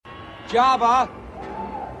Jabba,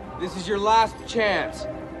 this is your last chance.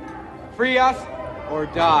 Free us or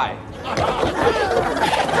die.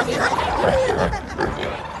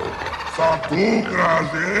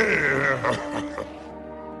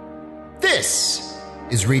 This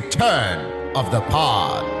is Return of the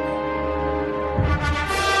Pod.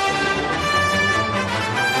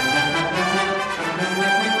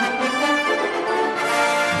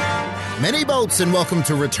 Many boats and welcome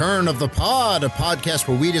to Return of the Pod, a podcast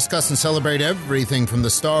where we discuss and celebrate everything from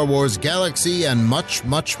the Star Wars galaxy and much,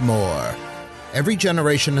 much more. Every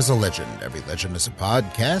generation is a legend, every legend is a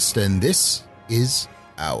podcast, and this is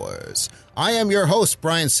ours. I am your host,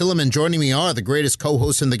 Brian Silliman. Joining me are the greatest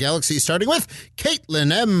co-hosts in the galaxy, starting with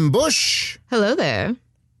Caitlin M. Bush. Hello there.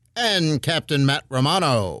 And Captain Matt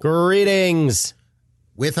Romano. Greetings.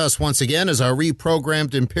 With us once again is our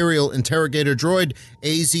reprogrammed Imperial Interrogator droid,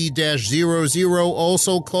 AZ-00,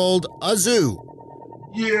 also called Azu.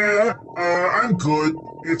 Yeah, I'm good.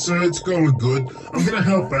 It's going good. I'm gonna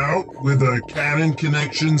help out with canon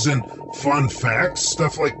connections and fun facts,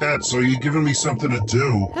 stuff like that. So you're giving me something to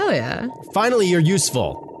do. Hell yeah. Finally, you're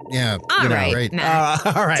useful. Yeah. All right, right. Matt.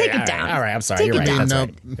 All right. Take it all down. Right, all right. I'm sorry. Take You're it right. down.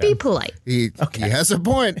 That's right. Be polite. He has a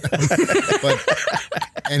point. But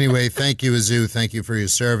anyway, thank you, Azu. Thank you for your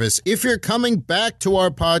service. If you're coming back to our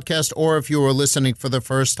podcast or if you are listening for the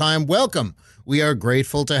first time, welcome. We are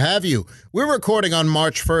grateful to have you. We're recording on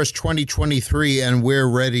March 1st, 2023, and we're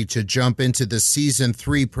ready to jump into the Season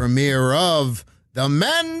 3 premiere of The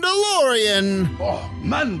Mandalorian. Oh,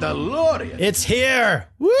 Mandalorian. It's here.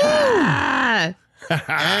 Woo! Ah,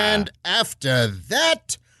 And after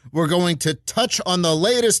that, we're going to touch on the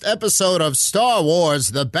latest episode of Star Wars,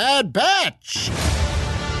 The Bad Batch.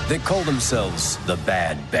 They call themselves the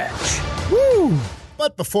Bad Batch. Woo!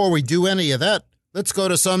 But before we do any of that, let's go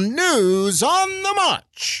to some news on the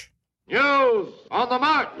march. News on the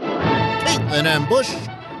march. Caitlin and Bush,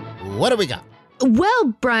 what do we got?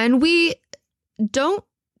 well, Brian, we don't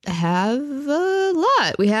have a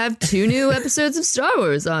lot. We have 2 new episodes of Star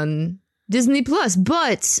Wars on Disney Plus.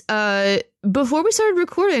 But before we started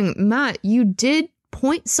recording, Matt, you did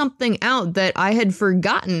point something out that I had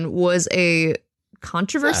forgotten was a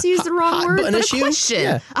controversy is the wrong word, but issue? a question,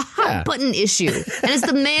 Yeah. a hot button issue. And it's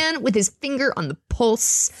the man with his finger on the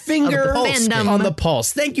pulse Finger of the fandom. on the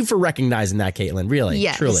pulse. Thank you for recognizing that, Caitlin. Really,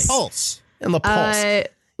 Yes. truly. Pulse. On the pulse.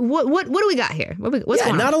 What do we got here? What's Yeah,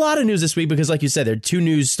 going not on? a lot of news this week because, like you said, there are 2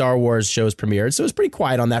 new Star Wars shows premiered, so it was pretty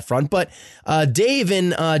quiet on that front. But Dave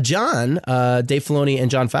and John, Dave Filoni and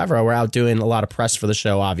John Favreau were out doing a lot of press for the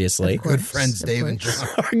show, obviously. Good friends, Dave and John.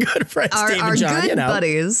 Our good friends, Dave Our and John, good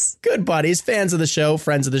buddies. Good buddies, fans of the show,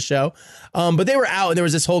 friends of the show. But they were out, and there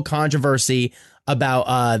was this whole controversy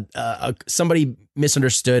about somebody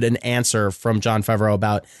misunderstood an answer from John Favreau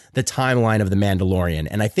about the timeline of The Mandalorian.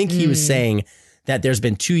 And I think he was saying that there's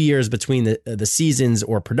been 2 years between the seasons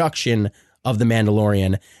or production of The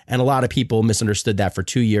Mandalorian, and a lot of people misunderstood that for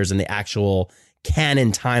 2 years in the actual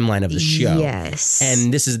canon timeline of the show. Yes.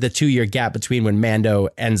 And this is the 2-year gap between when Mando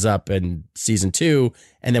ends up in season 2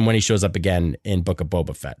 and then when he shows up again in Book of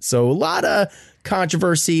Boba Fett. So a lot of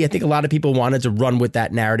controversy. I think a lot of people wanted to run with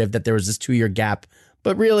that narrative that there was this 2-year gap.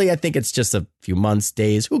 But really, I think it's just a few months,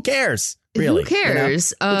 days. Who cares? Really? Who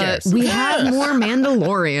cares? You know? Who cares? We have more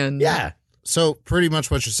Mandalorian. Yeah. So pretty much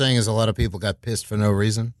what you're saying is a lot of people got pissed for no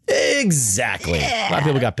reason. Exactly. A lot of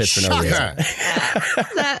people got pissed for no reason. Shocker.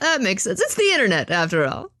 That makes sense. It's the internet, after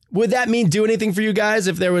all. Would that mean do anything for you guys?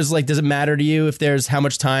 If there was does it matter to you if there's how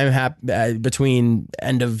much time between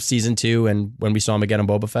end of season 2 and when we saw him again on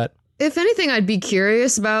Boba Fett? If anything, I'd be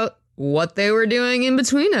curious about what they were doing in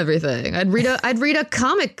between everything. I'd read a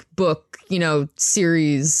comic book,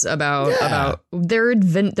 series about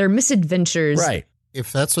their misadventures. Right.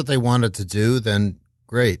 If that's what they wanted to do, then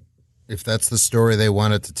great. If that's the story they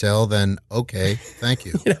wanted to tell, then okay, thank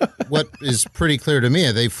you. What is pretty clear to me,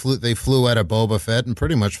 they flew out of Boba Fett and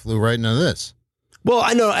pretty much flew right into this. Well,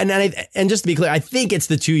 I know, and just to be clear, I think it's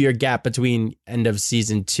the 2-year gap between end of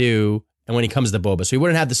season 2 and when he comes to Boba. So he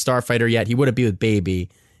wouldn't have the Starfighter yet. He wouldn't be with Baby.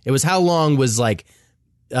 It was how long was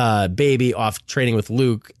Baby off training with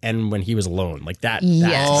Luke and when he was alone, like that.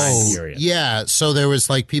 Yes. Time period. Yeah. So there was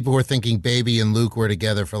people were thinking Baby and Luke were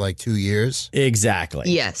together for 2 years. Exactly.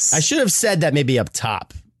 Yes. I should have said that maybe up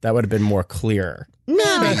top. That would have been more clear.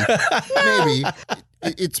 Maybe.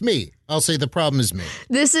 It's me. I'll say the problem is me.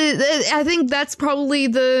 I think that's probably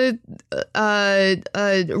the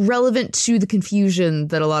relevant to the confusion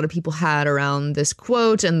that a lot of people had around this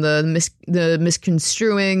quote and the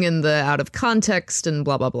misconstruing and the out of context and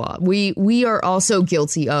blah, blah, blah. We are also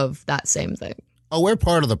guilty of that same thing. Oh, we're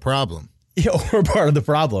part of the problem. Or part of the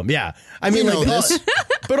problem. Yeah. I mean, know like, this.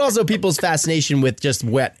 but also people's fascination with just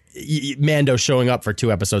Mando showing up for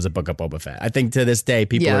 2 episodes of Book of Boba Fett. I think to this day,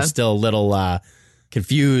 people are still a little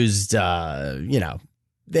confused, there,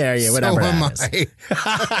 whatever. So am that is.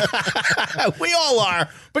 We all are,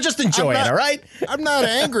 but just enjoy it, all right? I'm not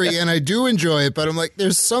angry, and I do enjoy it, but I'm like,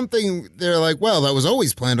 there's something. They're like, well, that was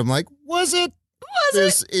always planned. I'm like, was it?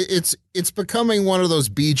 It's becoming one of those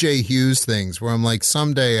B.J. Hughes things where I'm like,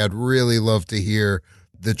 someday I'd really love to hear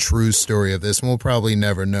the true story of this, and we'll probably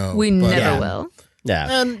never know. We never will.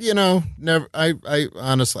 Yeah. And never. I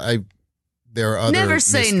honestly, there are other Never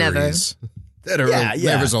say never. mysteries that are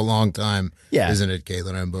never's a long time. Yeah. Isn't it,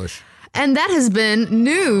 Caitlin Ambush? And that has been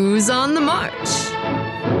News on the March.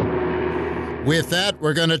 With that,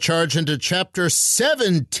 we're going to charge into Chapter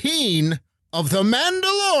 17 of The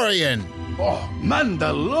Mandalorian. Oh,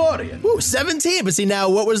 Mandalorian. Ooh, 17. But see, now,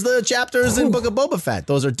 what was the chapters in Book of Boba Fett?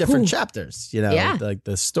 Those are different chapters, Yeah. like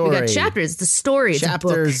the story. We got chapters, the story, it's a book.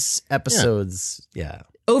 Chapters, episodes, yeah.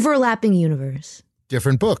 Overlapping universe.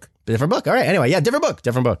 Different book. Different book. All right. Anyway, yeah, different book.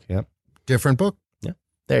 Yeah. Different book.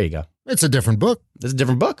 There you go. It's a different book. It's a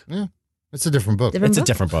different book. Yeah. It's a different book. Different It's a book?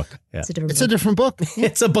 different book. Yeah. It's a different It's book. a different book.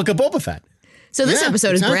 It's a Book of Boba Fett. So this Yeah,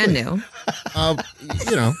 episode exactly. is brand new.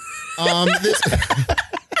 This,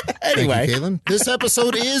 Anyway. Thank you, Caitlin. This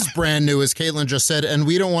episode is brand new, as Caitlin just said, and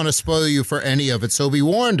we don't want to spoil you for any of it. So be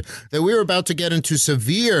warned that we're about to get into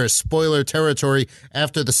severe spoiler territory.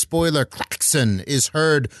 After the spoiler klaxon is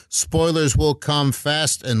heard, spoilers will come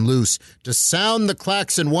fast and loose. To sound the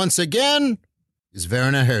klaxon once again is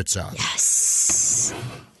Werner Herzog. Yes.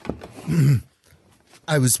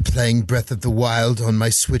 I was playing Breath of the Wild on my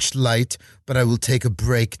Switch Lite, but I will take a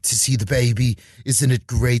break to see the baby. Isn't it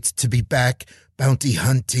great to be back? Bounty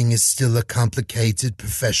hunting is still a complicated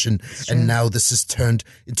profession, and now this has turned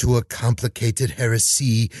into a complicated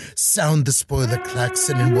heresy. Sound the spoiler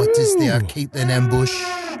klaxon, and what is there, Caitlin Ambush?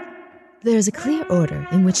 There's a clear order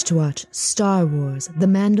in which to watch Star Wars The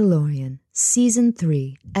Mandalorian, Season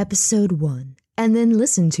 3, Episode 1, and then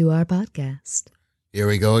listen to our podcast. Here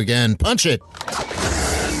we go again. Punch it.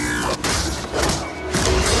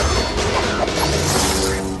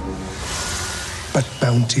 But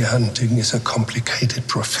bounty hunting is a complicated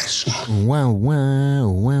profession. Wow, wow,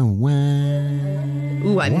 wow, wow.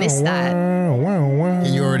 Ooh, I missed that.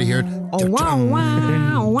 Can you already hear it? Oh, wow,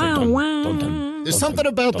 wow, wow, wow. There's something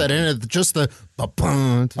about that in it. Just the...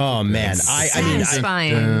 Oh, man. I mean,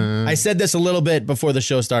 Satisfying. I said this a little bit before the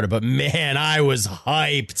show started, but man, I was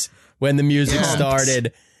hyped when the music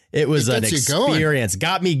started. It was an gets you going. experience.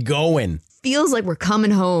 Got me going. Feels like we're coming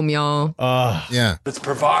home, y'all. Yeah. It's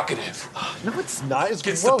provocative. No, it's not. It's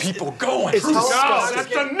Gets gross. the people going. It's disgusting.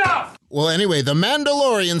 That's enough. Well, anyway, The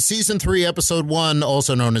Mandalorian Season 3, Episode 1,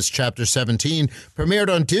 also known as Chapter 17, premiered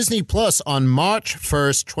on Disney Plus on March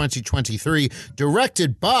 1st, 2023,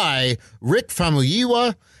 directed by Rick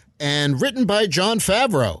Famuyiwa and written by Jon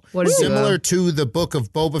Favreau. What is it, Similar to the Book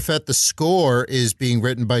of Boba Fett, the score is being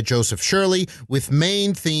written by Joseph Shirley, with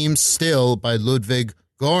main themes still by Ludwig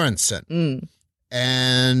Göransson.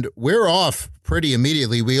 And we're off pretty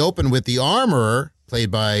immediately. We open with the Armorer,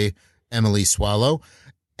 played by Emily Swallow.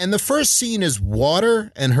 And the first scene is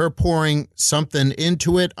water and her pouring something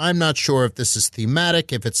into it. I'm not sure if this is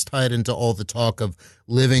thematic, if it's tied into all the talk of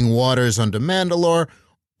living waters under Mandalore,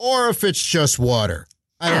 or if it's just water.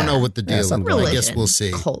 I don't know what the deal is. I Religion. guess we'll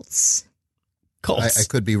see. Cults. I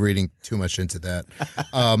could be reading too much into that.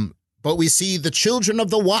 But we see the Children of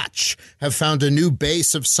the Watch have found a new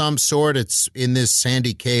base of some sort. It's in this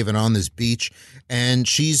sandy cave and on this beach. And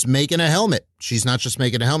she's making a helmet. She's not just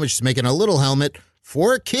making a helmet, she's making a little helmet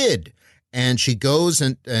for a kid. And she goes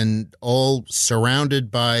and all surrounded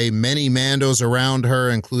by many Mandos around her,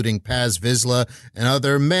 including Paz Vizsla and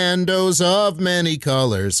other Mandos of many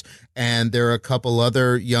colors. And there are a couple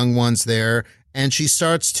other young ones there. And she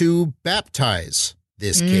starts to baptize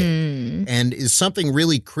this kid. And is something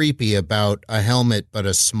really creepy about a helmet, but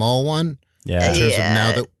a small one. Yeah. In terms of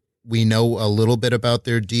now that we know a little bit about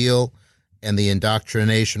their deal and the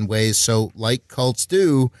indoctrination ways. So like cults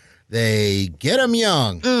do, they get them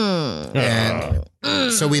young. And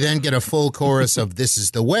so we then get a full chorus of This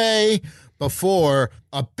Is the Way before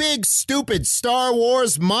a big, stupid Star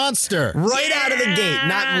Wars monster Right out of the gate,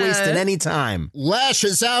 not wasting any time.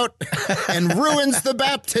 lashes out and ruins the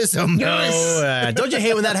baptism. Don't you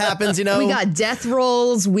hate when that happens, you know? We got death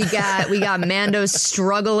rolls. We got Mando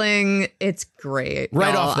struggling. It's great.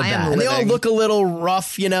 right y'all. off the I am bat. And they all living. look a little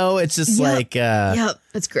rough, you know? It's just like... Yep,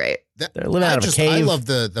 it's great. They're living out of a cave. I love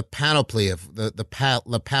the panoply of the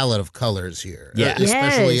palette of colors here. Yeah.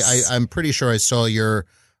 Especially, Yes. I'm pretty sure I saw your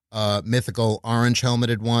mythical orange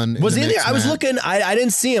helmeted one. Was he in there? mix, I was Matt. looking. I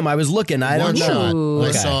didn't see him. I was looking. I One don't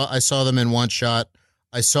know. shot. Okay. I saw them in one shot.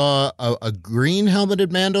 I saw a green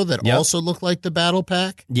helmeted Mando that Yep. also looked like the battle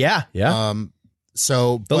pack. Yeah.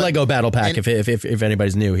 So The but- Lego Battle Pack, and- if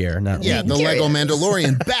anybody's new here. Not Yeah, the Lego Curious.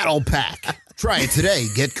 Mandalorian Battle Pack. Try it today.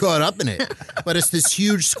 Get caught up in it. But it's this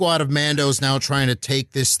huge squad of Mandos now trying to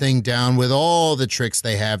take this thing down with all the tricks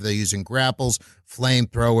they have. They're using grapples,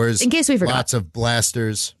 flamethrowers, In case we forgot. lots of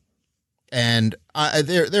blasters. And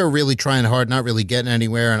they're really trying hard, not really getting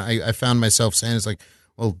anywhere. And I found myself saying, it's like,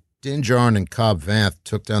 well, Din Djarin and Cobb Vanth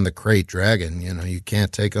took down the Crate Dragon. You know, you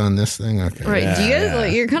can't take on this thing. Okay. Right. Do you guys,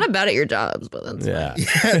 like, you're kind of bad at your jobs, but that's Yeah.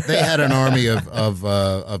 They had an army of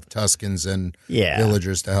Tuskens and Yeah.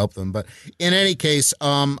 villagers to help them. But in any case,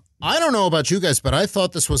 I don't know about you guys, but I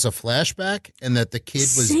thought this was a flashback and that the kid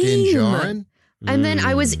was Din Same. Djarin. And then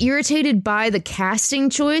I was irritated by the casting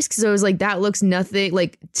choice because I was like, that looks nothing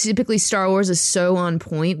like typically Star Wars is so on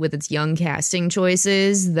point with its young casting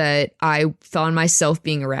choices that I found myself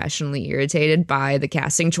being irrationally irritated by the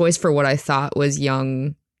casting choice for what I thought was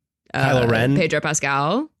young Kylo Ren? Pedro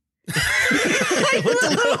Pascal.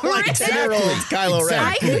 Kylo Ren. 10-year-old Kylo Ren.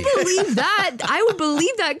 I could believe that. I would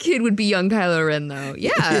believe that kid would be young Kylo Ren, though.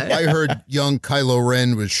 Yeah. I heard young Kylo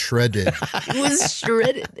Ren was shredded. It was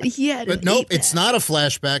shredded. He had But an nope, eight-pack. it's not a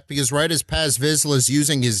flashback because right as Paz Vizsla is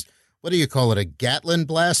using his, what do you call it, a Gatlin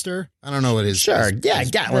blaster? I don't know what it is. Sure. Yeah,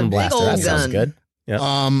 Gatlin big Blaster. old That sounds gun. good.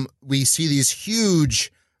 Yeah. We see these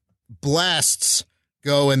huge blasts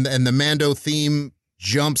go and the Mando theme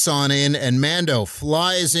jumps on in and Mando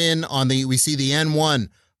flies in on we see the N1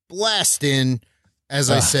 blast in, as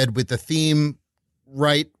I said, with the theme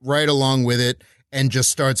right along with it and just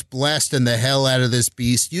starts blasting the hell out of this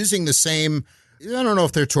beast using the same, I don't know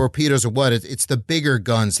if they're torpedoes or what, it's the bigger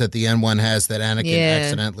guns that the N1 has that Anakin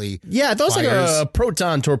accidentally Yeah, that was like fires. a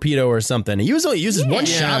proton torpedo or something. He only uses one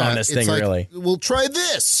shot on this it's thing, like, really. We'll try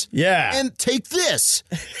this. Yeah. And take this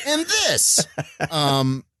and this.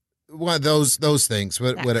 One of those things.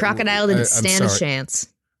 That crocodile didn't stand a chance.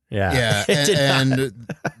 Yeah. Yeah, It did not. and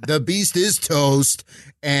the beast is toast.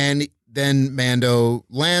 And then Mando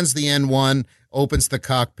lands the N1, opens the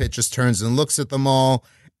cockpit, just turns and looks at them all,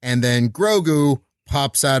 and then Grogu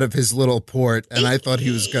pops out of his little port, and I thought he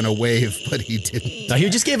was going to wave, but he didn't. No, he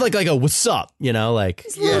just gave like a what's up, like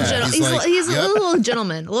He's a little Yeah, he's yep. a little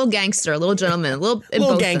gentleman, a little gangster, a little gentleman, a little, Little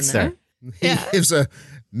both in gangster. there. He gives a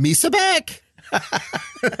Misa back.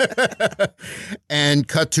 And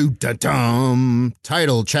cut to da-dum,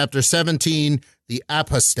 title chapter 17, The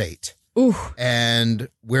Apostate. Ooh. And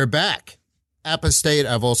we're back. Apostate,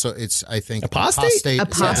 I think Apostate? is how they say it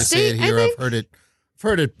Apostate, I here. think? I've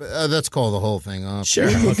heard it. Let's call the whole thing off. Sure,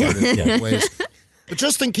 I've okay. heard it Yeah. ways. But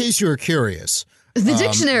just in case you were curious, The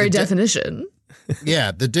dictionary definition.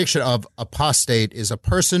 yeah, the diction of apostate is a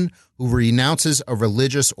person who renounces a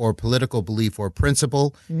religious or political belief or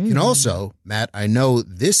principle. Can also, Matt, I know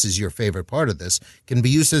this is your favorite part of this, can be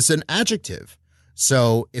used as an adjective.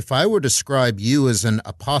 So if I were to describe you as an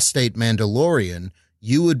apostate Mandalorian,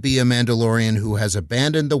 you would be a Mandalorian who has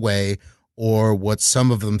abandoned the way, or what some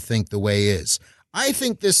of them think the way is. I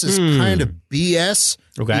think this is kind of BS.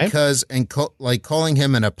 Okay. Because, calling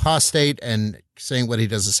him an apostate and saying what he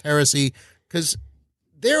does is heresy, because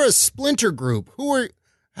they're a splinter group. Who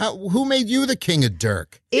made you the king of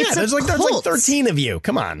Dirk? It's there's a like cult. 13 of you.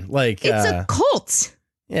 Come on. Like It's a cult.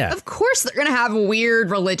 yeah. Of course they're gonna have weird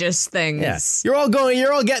religious things. Yeah. You're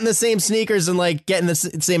all getting the same sneakers and like getting the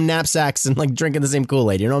same knapsacks and like drinking the same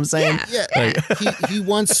Kool-Aid. You know what I'm saying? Yeah. Yeah, he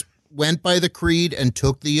once went by the creed and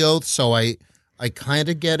took the oath, so I kind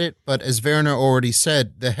of get it. But as Werner already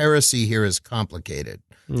said, the heresy here is complicated.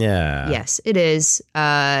 Yeah. Yes, it is.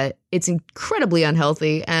 It's incredibly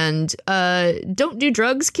unhealthy, and don't do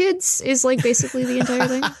drugs, kids, is like basically the entire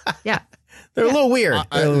thing. Yeah. They're a little weird.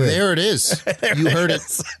 They're a little weird. There it is. You heard it.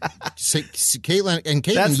 Caitlin,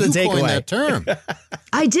 That's the you coined takeaway. that term.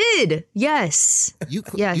 I did. Yes. You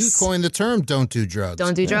Yes. coined the term "don't do drugs."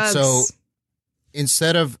 Don't do drugs. So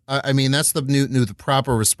instead of, that's the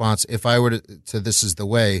proper response. If I were to "this is the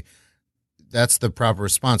way," that's the proper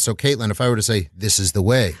response. So Caitlin, if I were to say "this is the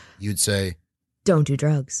way," you'd say, Don't do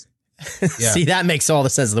drugs. yeah. See, that makes all the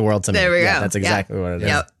sense in the world to me. There we Yeah, go. That's exactly what it is.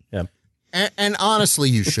 Yep. Yeah. And honestly,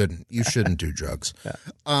 you shouldn't. You shouldn't do drugs.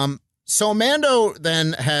 So Mando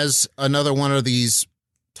then has another one of these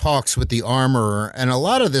talks with the armorer, and a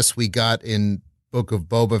lot of this we got in Book of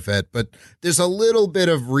Boba Fett, but there's a little bit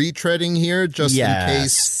of retreading here just in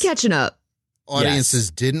case. Catching up.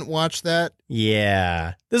 audiences didn't watch that.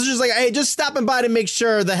 Yeah. This is just like, hey, just stopping by to make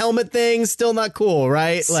sure the helmet thing's still not cool,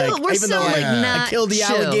 right? Still- we're still, like, I not killed the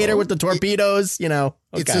chill. alligator with the torpedoes, you know.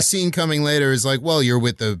 Okay. It's a scene coming later. It's like, well, you're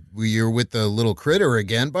with the little critter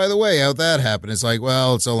again. By the way, how'd that happen? It's like,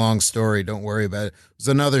 well, it's a long story. Don't worry about it. It was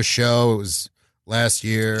another show. It was last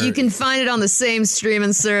year. You can find it on the same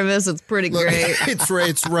streaming service. It's pretty great.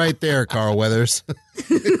 It's right there, Carl Weathers.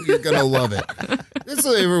 You're gonna love it. It's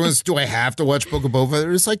like everyone's. Do I have to watch Book of Boba Fett?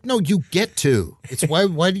 It's like, no, you get to. It's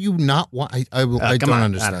why do you not want? I don't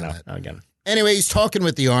understand I don't know. that. Again. Anyway, he's talking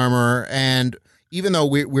with the armorer, and even though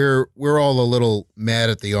we're all a little mad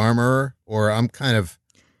at the armorer, or I'm kind of,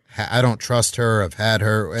 I don't trust her. I've had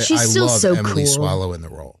her. She's I still love so Emily cool. Swallow in the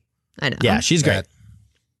role. I know. Yeah, she's great.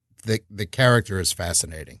 The character is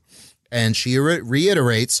fascinating. And she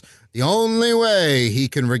reiterates the only way he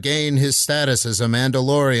can regain his status as a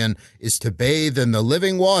Mandalorian is to bathe in the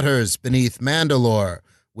living waters beneath Mandalore,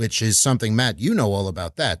 which is something, Matt, you know all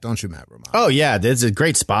about that, don't you, Matt Romano? Oh, yeah. This is a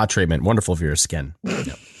great spa treatment. Wonderful for your skin.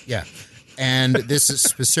 Yeah. And this is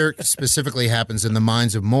specifically happens in the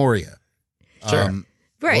mines of Moria. Sure.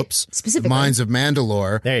 Right. Whoops. Specifically. Mines of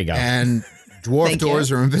Mandalore. There you go. And dwarf Thank doors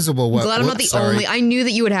you. are invisible. I'm glad I'm not the only. I knew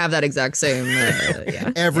that you would have that exact same.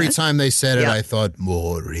 Yeah. Every time they said it, Yeah. I thought,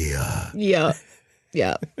 Moria. Yeah.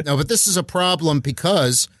 Yeah. No, but this is a problem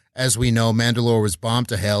because, as we know, Mandalore was bombed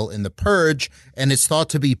to hell in the Purge, and it's thought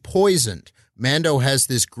to be poisoned. Mando has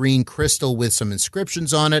this green crystal with some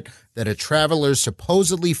inscriptions on it that a traveler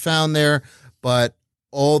supposedly found there, but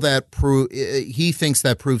all that he thinks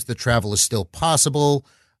that proves the travel is still possible.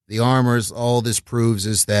 The armors, all this proves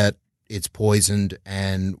is that it's poisoned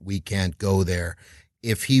and we can't go there.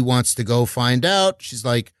 If he wants to go find out, she's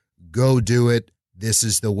like, go do it. This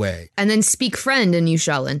is the way. And then speak friend and you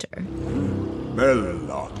shall enter.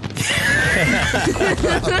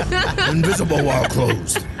 Invisible while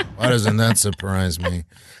closed. Why doesn't that surprise me?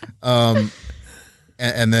 And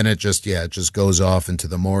then it just goes off into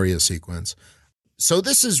the Moria sequence. So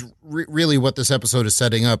this is really what this episode is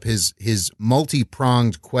setting up, his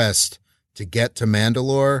multi-pronged quest to get to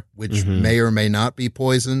Mandalore, which may or may not be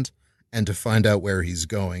poisoned, and to find out where he's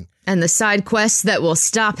going. And the side quests that will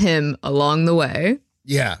stop him along the way.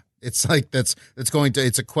 Yeah, it's like it's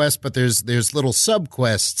a quest, but there's little sub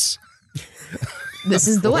quests. This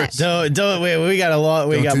is the way. Don't we got a lot.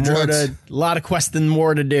 We Don't got do more drugs. lot of questing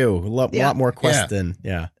more to do. A lot more questing.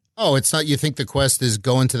 Yeah. Oh, it's not. You think the quest is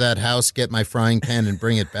go into that house, get my frying pan, and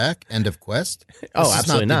bring it back? End of quest. Oh, This is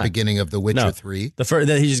absolutely not. not. The beginning of The Witcher No. 3.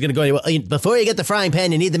 He's just going to go, well, before you get the frying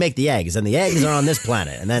pan, you need to make the eggs, and the eggs are on this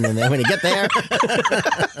planet. And then when you get there.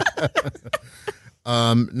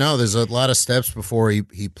 No, there's a lot of steps before he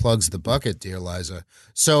plugs the bucket, dear Liza.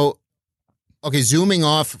 So, okay, zooming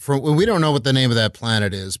off from, we don't know what the name of that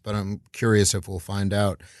planet is, but I'm curious if we'll find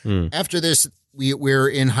out. After this, we're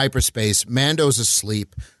in hyperspace. Mando's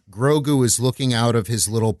asleep. Grogu is looking out of his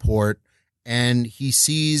little port, and he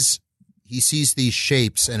sees these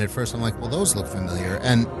shapes. And at first, I'm like, well, those look familiar.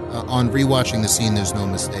 And on rewatching the scene, there's no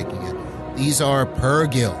mistaking it. These are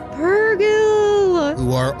Purrgil,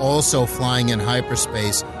 who are also flying in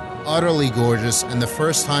hyperspace, utterly gorgeous, and the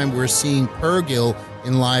first time we're seeing Purrgil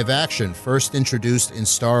in live action, first introduced in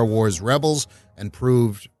Star Wars Rebels and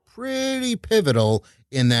proved pretty pivotal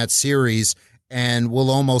in that series and will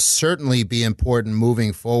almost certainly be important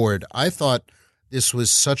moving forward. I thought this was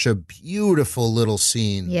such a beautiful little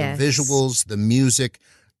scene. Yes. The visuals, the music,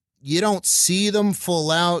 you don't see them full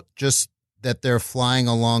out, just that they're flying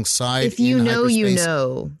alongside. If you in know, you hyperspace.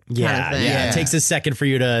 know. Yeah, kind of thing. yeah. It takes a second for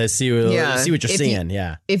you to see what you're If seeing.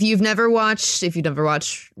 Yeah. If you've never watched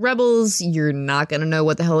Rebels, you're not gonna know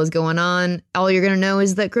what the hell is going on. All you're gonna know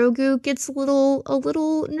is that Grogu gets a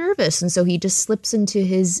little nervous, and so he just slips into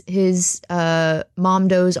his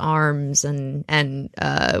Momdo's arms and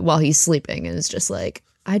while he's sleeping, and is just like,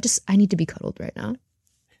 I need to be cuddled right now.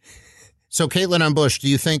 So, Caitlin on Bush, do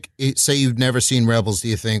you think, say you've never seen Rebels, do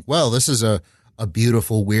you think, well, this is a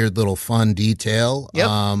beautiful, weird little fun detail? Yep.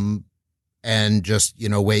 And just,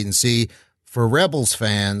 wait and see. For Rebels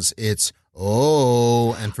fans, it's,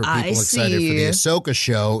 and for people excited for the Ahsoka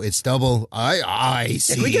show, it's double, I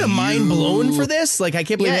see. Can we get a mind blown for this? Like, I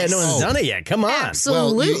can't believe no one's Yes. done it yet. Come on.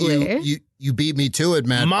 Absolutely. Well, you beat me to it,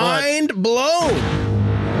 Matt. Mind blown.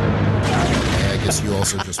 I guess you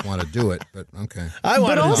also just want to do it, but okay.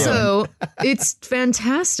 But also, it's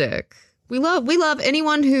fantastic. We love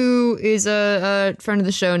anyone who is a friend of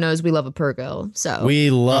the show knows we love a Purrgil. So We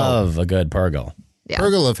love a good Purrgil. Yeah.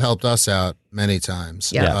 Purrgil have helped us out many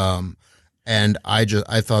times. Yeah. And I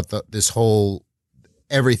thought that this whole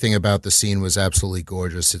everything about the scene was absolutely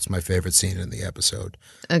gorgeous. It's my favorite scene in the episode.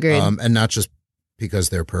 Agreed. And not just because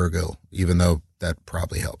they're Purrgil, even though that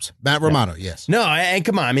probably helps. Matt Romano, yes. No, and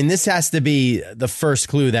come on. I mean, this has to be the first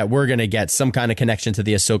clue that we're going to get some kind of connection to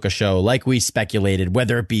the Ahsoka show, like we speculated,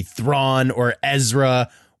 whether it be Thrawn or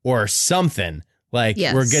Ezra or something. Like,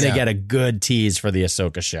 Yes. we're going to get a good tease for the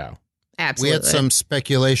Ahsoka show. Absolutely. We had some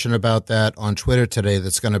speculation about that on Twitter today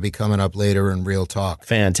that's going to be coming up later in Real Talk.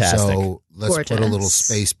 Fantastic. So let's put a little Gorgeous.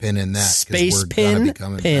 space pin in that. 'Cause Space we're gonna pin be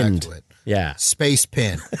coming pinned. back to it. Yeah. Space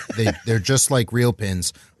pin. They're just like real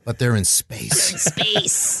pins, but they're in space.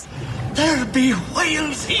 Space. There'll be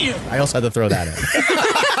whales here. I also had to throw that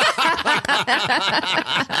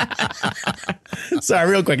in.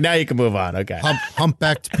 Sorry, real quick. Now you can move on. Okay.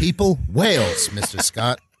 Humpbacked people, whales, Mr.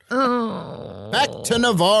 Scott. Oh. Back to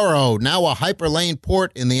Navarro, now a hyperlane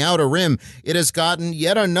port in the Outer Rim. It has gotten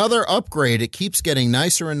yet another upgrade. It keeps getting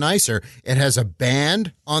nicer and nicer. It has a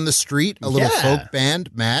band on the street, a little folk band.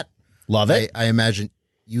 Matt, Love it. I imagine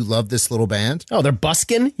you love this little band. Oh, they're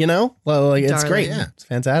busking, you know? Well, like, it's Darling. great. Yeah. It's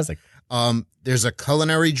fantastic. There's a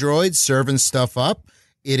culinary droid serving stuff up.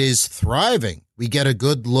 It is thriving. We get a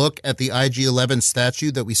good look at the IG-11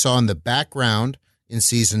 statue that we saw in the background in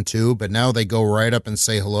season 2, but now they go right up and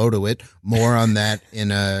say hello to it. More on that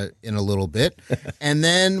in a little bit. And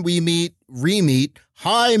then we re-meet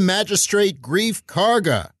High Magistrate Greef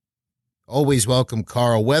Karga. Always welcome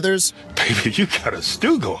Carl Weathers. Baby, you got a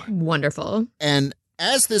stew going. Wonderful. And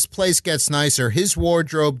as this place gets nicer, his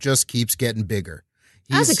wardrobe just keeps getting bigger.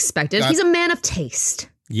 As expected, he's a man of taste.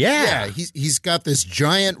 Yeah, he's got this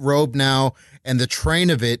giant robe now, and the train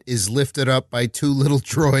of it is lifted up by 2 little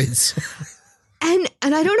droids. And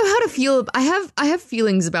I don't know how to feel. I have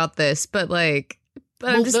feelings about this, but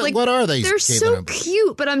I'm just like, what are they? they're so Caitlin?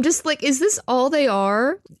 cute, but I'm just like, is this all they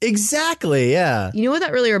are? Exactly, yeah. You know what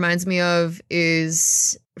that really reminds me of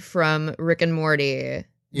is from Rick and Morty.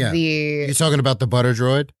 Yeah. You're talking about the butter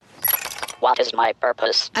droid? What is my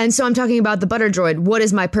purpose? And so I'm talking about the butter droid. What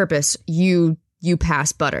is my purpose? You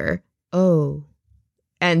pass butter. Oh.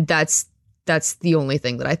 And that's the only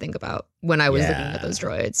thing that I think about when I was looking at those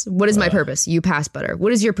droids. What is my purpose? You pass butter.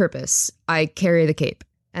 What is your purpose? I carry the cape.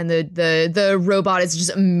 And the robot is just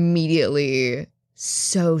immediately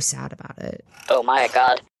so sad about it. Oh my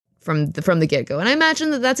god. From the get-go. And I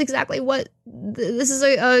imagine that that's exactly what this is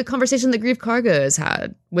a conversation that Greef Karga has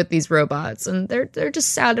had with these robots, and they're just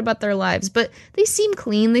sad about their lives, but they seem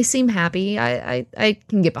clean, they seem happy. I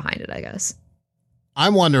can get behind it, I guess.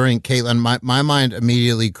 I'm wondering, Caitlin, my mind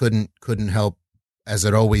immediately couldn't help, as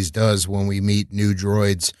it always does when we meet new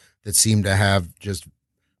droids that seem to have just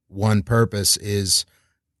one purpose,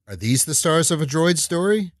 are these the stars of a droid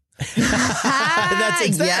story?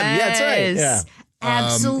 That's them. Yeah, that's right. Yeah.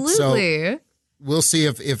 Absolutely. So we'll see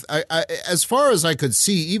if I, as far as I could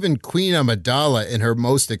see, even Queen Amidala in her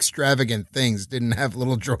most extravagant things didn't have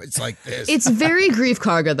little droids like this. It's very Greef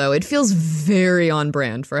Karga, though. It feels very on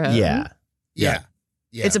brand for him. Yeah.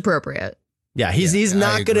 It's appropriate. Yeah, he's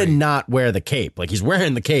not going to not wear the cape. Like, he's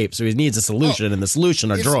wearing the cape, so he needs a solution, and the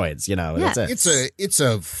solution are droids, you know. Yeah. That's it. It's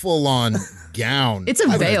a full-on gown. It's a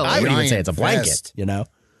veil. I would even say it's a blanket, vest. you know.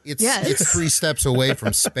 It's 3 steps away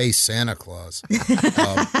from Space Santa Claus. But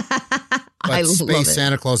I love Space it.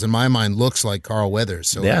 Santa Claus, in my mind, looks like Carl Weathers,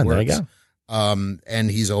 so Yeah, it works. there you go. And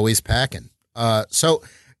he's always packing. So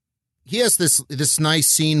he has this nice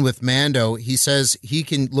scene with Mando. He says he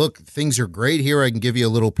can, look, things are great here. I can give you a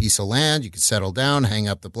little piece of land. You can settle down, hang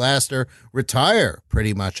up the blaster, retire,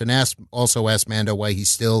 pretty much. And also ask Mando why he's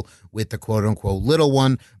still with the quote-unquote little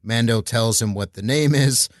one. Mando tells him what the name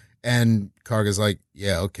is. And Karga's like,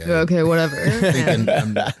 yeah, okay. Okay, whatever. Thinking,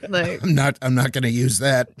 I'm not going to use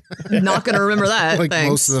that. Not going to remember that. Like Thanks.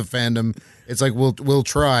 most of the fandom, it's like we'll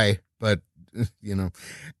try, but you know.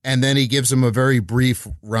 And then he gives him a very brief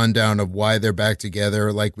rundown of why they're back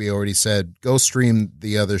together. Like we already said, go stream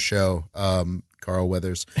the other show, Carl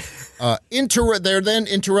Weathers. They're then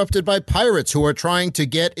interrupted by pirates who are trying to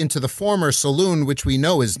get into the former saloon, which we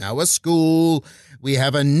know is now a school. We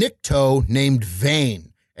have a Nikto named Vane.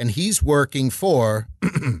 And he's working for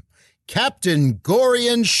Captain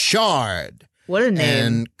Gorian Shard. What a name.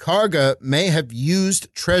 And Karga may have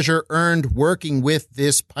used treasure earned working with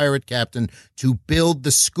this pirate captain to build the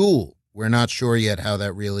school. We're not sure yet how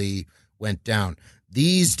that really went down.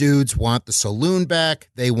 These dudes want the saloon back.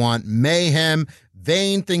 They want mayhem.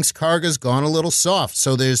 Vane thinks Karga's gone a little soft.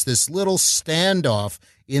 So there's this little standoff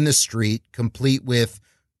in the street, complete with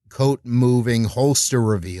coat-moving holster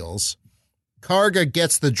reveals. Karga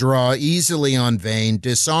gets the draw easily on Vane,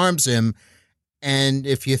 disarms him, And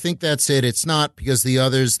if you think that's it, it's not, because the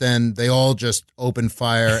others, then they all just open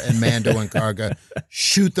fire, and Mando and Karga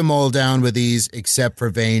shoot them all down with ease, except for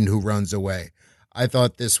Vane, who runs away. I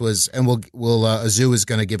thought this was, and Azu is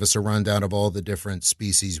going to give us a rundown of all the different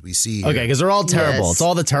species we see here. Okay, because they're all terrible. Yes. It's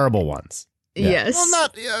all the terrible ones. Yeah. Yes. Well,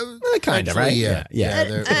 not kind of, right? Yeah.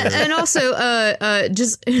 And also,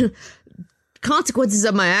 just consequences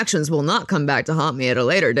of my actions will not come back to haunt me at a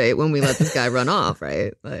later date when we let this guy run off,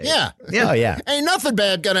 right? Like, Yeah. Oh, yeah. Ain't nothing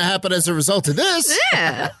bad going to happen as a result of this.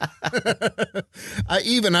 Yeah.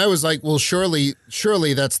 I was like, well, surely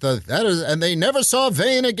that is, and they never saw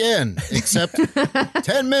Vane again, except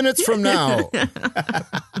 10 minutes from now.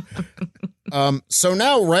 So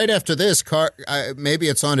now, right after this, maybe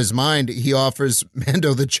it's on his mind, he offers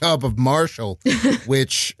Mando the job of marshal,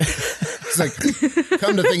 which it's like,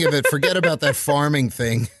 come to think of it, forget about that farming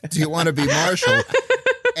thing. Do you want to be marshal?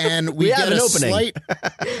 And we get have an a opening. slight.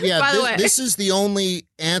 Yeah, By the way. this is the only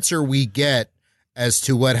answer we get as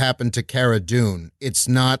to what happened to Cara Dune. It's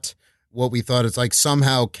not what we thought. It's like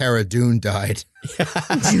somehow Cara Dune died.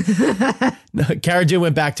 No, Cara Dune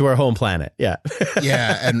went back to her home planet. Yeah.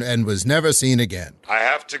 Yeah, and was never seen again. I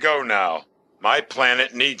have to go now. My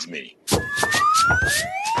planet needs me.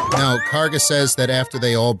 Now, Karga says that after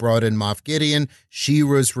they all brought in Moff Gideon, she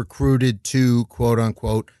was recruited to,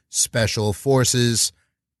 quote-unquote, special forces.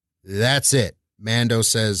 That's it. Mando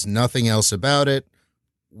says nothing else about it.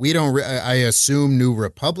 We don't, I assume, New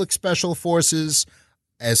Republic Special Forces.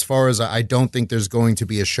 As far as I don't think there's going to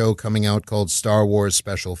be a show coming out called Star Wars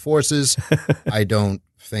Special Forces. I don't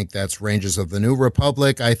think that's Rangers of the New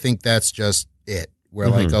Republic. I think that's just it. We're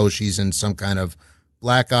like, oh, she's in some kind of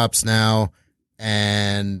Black Ops now,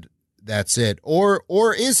 and that's it. Or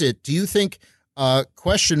is it? Do you think,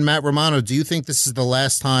 question Matt Romano, do you think this is the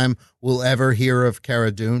last time we'll ever hear of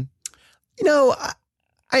Cara Dune? You know,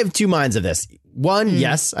 I have two minds of this. One,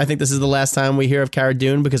 yes, I think this is the last time we hear of Cara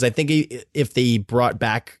Dune, because I think if they brought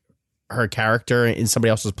back her character and somebody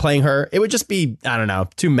else was playing her, it would just be, I don't know,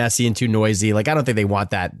 too messy and too noisy. Like, I don't think they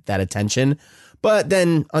want that attention. But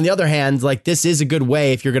then on the other hand, like, this is a good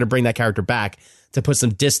way, if you're going to bring that character back, to put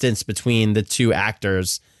some distance between the two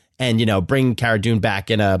actors and, you know, bring Cara Dune back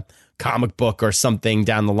in a comic book or something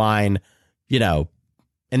down the line, you know,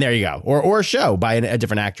 and there you go. Or a show by a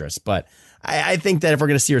different actress. But I think that if we're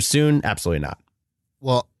going to see her soon, absolutely not.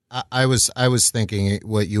 Well, I was thinking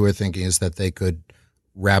what you were thinking is that they could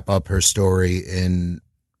wrap up her story in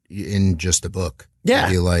just a book. Yeah.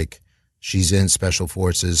 Maybe like she's in Special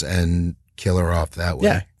Forces and kill her off that way.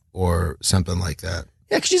 Yeah. Or something like that.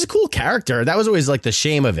 Yeah, because she's a cool character. That was always like the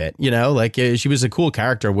shame of it, you know? Like, she was a cool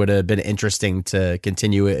character, would have been interesting to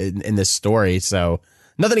continue in this story. So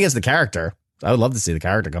nothing against the character. I would love to see the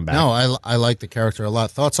character come back. No, I like the character a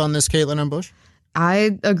lot. Thoughts on this, Caitlin and Bush?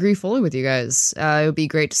 I agree fully with you guys. It would be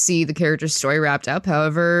great to see the character's story wrapped up.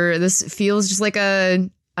 However, this feels just like a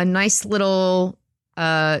nice little,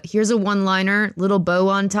 here's a one-liner, little bow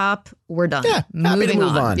on top. We're done. Yeah, happy to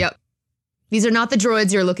move on. Yep. These are not the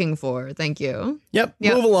droids you're looking for. Thank you. Yep.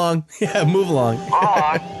 Move along. Yeah, move along.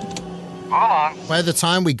 By the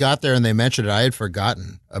time we got there and they mentioned it, I had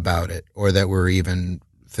forgotten about it, or that we're even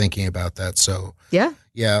thinking about that. So yeah,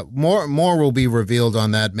 more will be revealed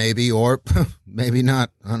on that, maybe, or maybe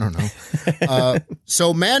not. I don't know.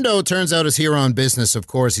 So Mando turns out is here on business. Of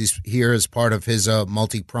course, he's here as part of his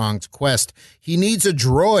multi-pronged quest. He needs a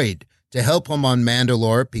droid to help him on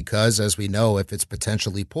Mandalore because, as we know, if it's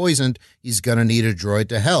potentially poisoned, he's going to need a droid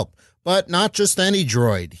to help. But not just any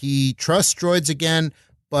droid. He trusts droids again,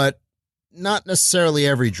 but not necessarily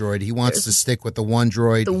every droid. He wants to stick with the one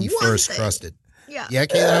droid he first trusted. Yeah,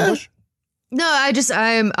 Caitlin Bush? No,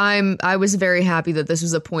 I was very happy that this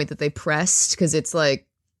was a point that they pressed, because it's like,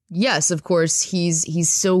 yes, of course, he's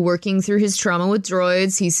still working through his trauma with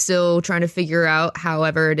droids. He's still trying to figure out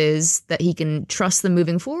however it is that he can trust them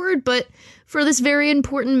moving forward. But for this very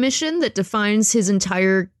important mission that defines his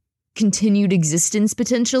entire continued existence,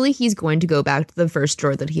 potentially, he's going to go back to the first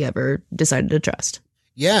droid that he ever decided to trust.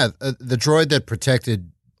 Yeah, the droid that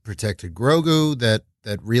protected Grogu, that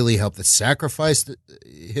really helped, that sacrificed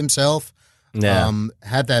himself. Yeah.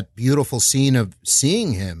 Had that beautiful scene of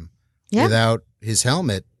seeing him without his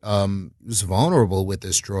helmet. Was vulnerable with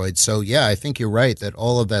this droid. So yeah, I think you're right that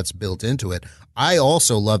all of that's built into it. I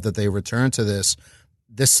also love that they return to this.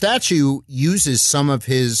 The statue uses some of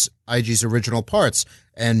IG's original parts,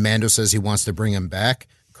 and Mando says he wants to bring him back.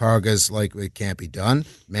 Karga's like, it can't be done.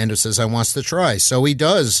 Mando says, I wants to try. So he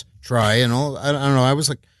does try, and all. I don't know. I was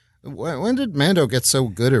like, When did Mando get so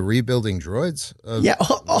good at rebuilding droids? Yeah.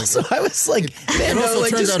 Also, I was like, Mando,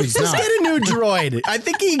 like just get a new droid. I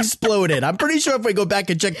think he exploded. I'm pretty sure if we go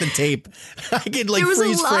back and check the tape, I could like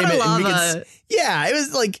freeze frame it. And we could, yeah, it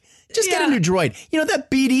was like just get a new droid. You know,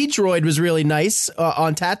 that BD droid was really nice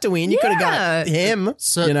on Tatooine. You could have got him.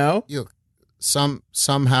 So, you know,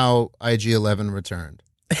 somehow IG-11 returned.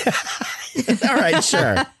 All right,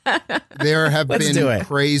 sure. There have been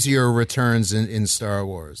crazier returns in Star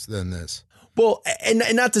Wars than this. Well, and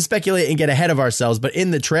not to speculate and get ahead of ourselves, but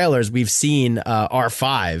in the trailers, we've seen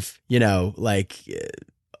R5, you know, like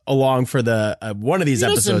along for the one of these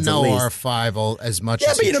episodes. Know at least. R5 as much.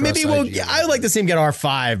 Yeah, as but you know, maybe IG-11. I would like to see him get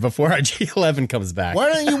R5 before IG-11 comes back. Why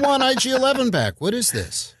don't you want IG-11 back? What is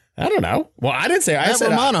this? I don't know. Well, I didn't say. I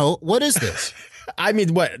said Romano. What is this? I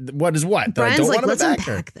mean, what is what? Brian's don't like, want let's him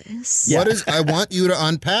unpack this. Yeah. What is? I want you to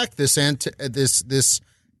unpack this this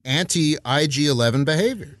anti-IG-11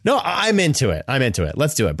 behavior. No, I'm into it.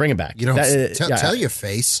 Let's do it. Bring it back. You don't tell your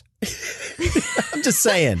face. I'm just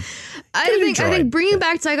saying. I think bringing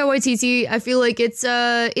back Taika Waititi, I feel like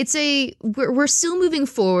we're still moving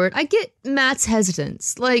forward. I get Matt's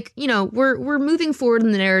hesitance. Like, you know, we're moving forward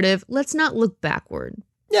in the narrative. Let's not look backward.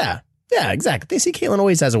 Yeah. Yeah, exactly. They see Caitlin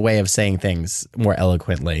always has a way of saying things more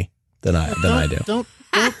eloquently than I do.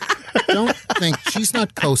 Don't think she's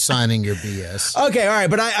not co-signing your BS. Okay, all right,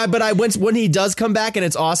 but I when he does come back and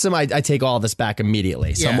it's awesome, I take all this back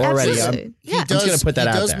immediately. So I'm already I'm just gonna put that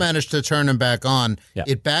out there. He does manage to turn him back on. Yeah.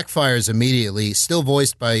 It backfires immediately. Still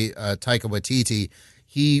voiced by Taika Waititi.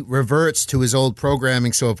 He reverts to his old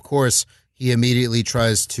programming, so of course he immediately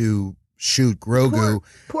tries to shoot Grogu.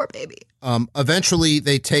 Poor baby. Eventually,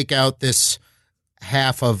 they take out this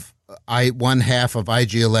one half of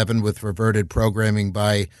IG-11 with reverted programming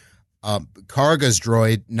by Karga's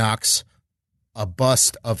droid knocks a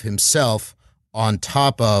bust of himself on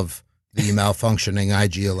top of the malfunctioning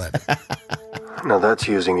IG-11. Now that's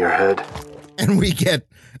using your head. And we get,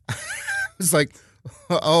 it's like,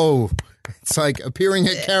 it's like appearing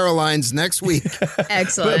at Caroline's next week.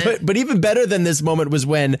 Excellent. But even better than this moment was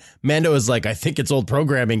when Mando is like, I think it's old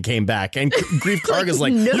programming came back. And Grief Karga's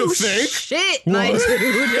like, no you think? Shit, my dude.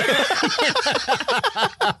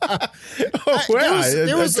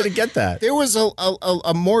 I didn't get that. There was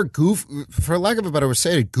a more for lack of a better way to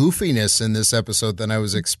say it, goofiness in this episode than I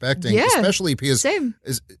was expecting. Yeah, especially because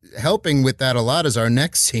is helping with that a lot is our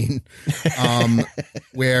next scene,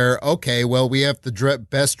 where we have the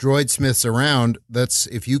best droidsmiths around. That's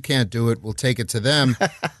if you can't do it, we'll take it to them.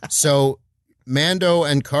 So Mando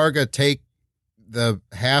and Karga take the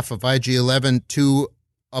half of IG-11 to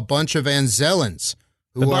a bunch of Anzellans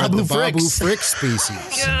who are the Babu Frick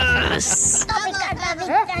species. Yes.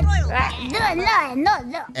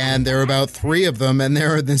 And there are about 3 of them, and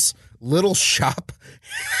they're in this little shop.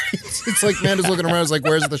 It's like Mando's looking around. It's like,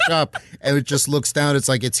 where's the shop? And it just looks down. It's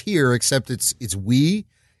like it's here, except it's wee.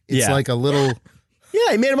 It's like a little.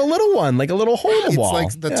 Yeah, he made him a little one, like a little hole in the wall.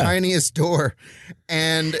 It's like the tiniest door,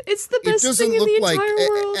 and it's the best thing in the entire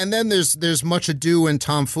world. And then there's much ado and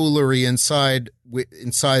tomfoolery inside with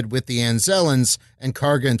the Anzellans and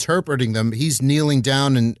Karga interpreting them. He's kneeling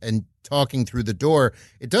down and talking through the door.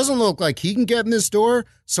 It doesn't look like he can get in this door,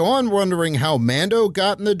 so I'm wondering how Mando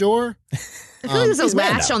got in the door. I feel like there's a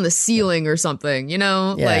latch on the ceiling or something. You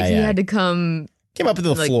know, he had to came up to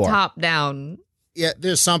the floor, top down. Yeah,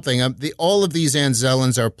 there's something. All of these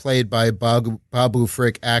Anzellans are played by Babu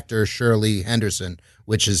Frick actor Shirley Henderson,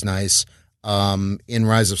 which is nice. In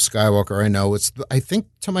Rise of Skywalker, I know I think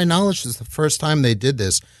to my knowledge, it's the first time they did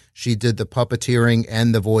this. She did the puppeteering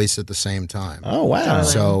and the voice at the same time. Oh, wow.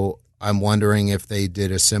 So I'm wondering if they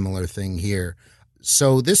did a similar thing here.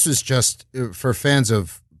 So this was just for fans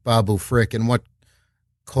of Babu Frick, and what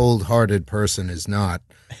cold-hearted person is not.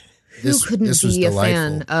 Who couldn't be a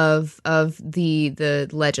fan of the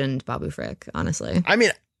legend Babu Frick, honestly? I mean,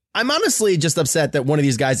 I'm honestly just upset that one of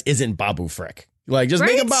these guys isn't Babu Frick. Like, just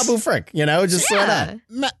make him Babu Frick, you know? Just throw that.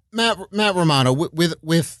 Matt Romano, with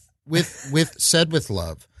said with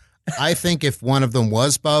love, I think if one of them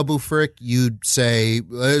was Babu Frick, you'd say,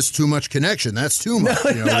 there's too much connection. That's too much.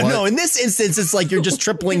 No. In this instance, it's like you're just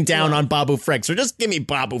tripling down on Babu Frick. So just give me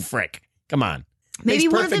Babu Frick. Come on. Maybe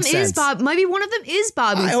one of them is Maybe one of them is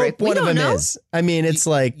Babu Frick. One of them is. I mean, it's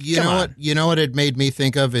like you know what it made me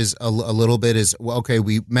think of is a little bit is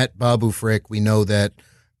we met Babu Frick. We know that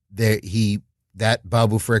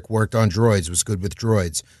Babu Frick worked on droids, was good with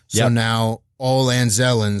droids. So now all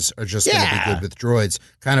Anzellans are just going to be good with droids.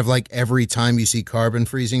 Kind of like every time you see carbon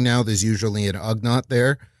freezing now, there's usually an Ugnaught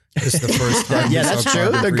there. It's the first time. That's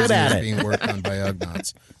true. They're good at it. Being worked on by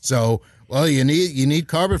Ugnaughts. So Well, you need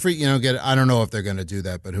carbon free. I don't know if they're going to do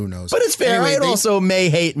that, but who knows? But it's fair. Anyway, I also may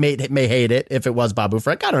hate it if it was Babu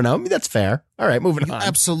Frick. I don't know. I mean, that's fair. All right, moving on.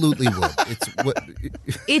 Absolutely would.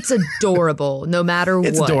 It's adorable, no matter what.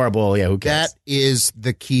 It's adorable. Yeah, who cares? That is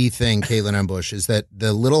the key thing, Caitlin Ambush, is that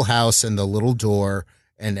the little house and the little door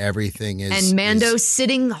and everything is. And Mando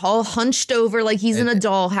sitting all hunched over like he's in a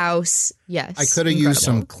dollhouse. Yes. I could have used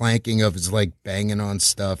some clanking of his like banging on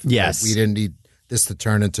stuff. Yes. We didn't need this to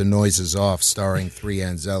turn into Noises Off starring 3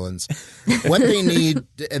 Anzellans. What they need,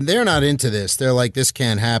 and they're not into this. They're like, this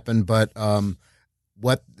can't happen. But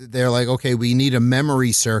what they're like, okay, we need a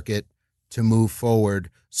memory circuit to move forward.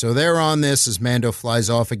 So they're on this as Mando flies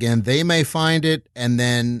off again. They may find it and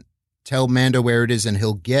then tell Mando where it is and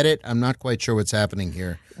he'll get it. I'm not quite sure what's happening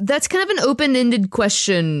here. That's kind of an open-ended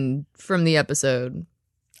question from the episode.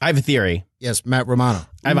 I have a theory. Yes, Matt Romano.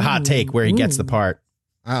 I have a hot take where he gets the part.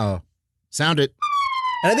 Uh-oh. Sound it.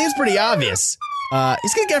 And I think it's pretty obvious.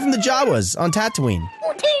 He's going to get it from the Jawas on Tatooine.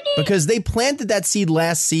 Because they planted that seed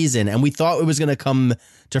last season, and we thought it was going to come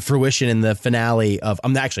to fruition in the finale of,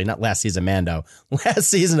 actually, not last season, Mando. Last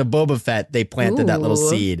season of Boba Fett, they planted that little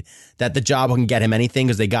seed that the Jawa can get him anything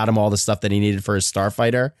because they got him all the stuff that he needed for his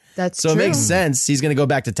starfighter. That's so true. It makes sense. He's going to go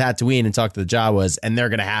back to Tatooine and talk to the Jawas, and they're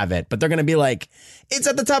going to have it. But they're going to be like, it's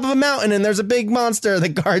at the top of a mountain, and there's a big monster that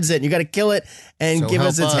guards it, and you got to kill it and give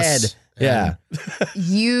us its head. Yeah.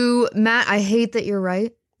 Matt, I hate that you're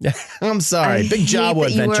right. I'm sorry. Big Jawa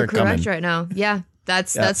adventure coming. You are correct right now. Yeah.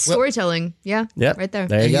 That's storytelling. Yeah. Yep. Right there.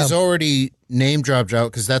 There you go. He's already name dropped Jawa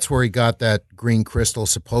because that's where he got that green crystal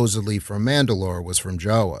supposedly from Mandalore was from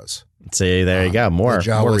Jawas. See, there you go. More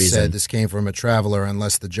Jawa reason. said this came from a traveler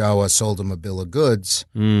unless the Jawa sold him a bill of goods.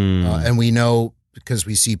 And we know because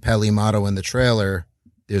we see Peli Motto in the trailer,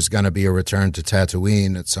 there's going to be a return to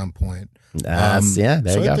Tatooine at some point. There you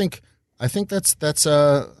go. I think that's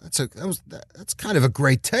kind of a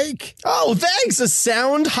great take. Oh, thanks. A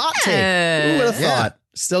sound hot take. Who would have thought?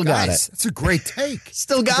 Still got it. It's a great take.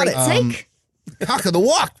 Still got it. Take? Cock of the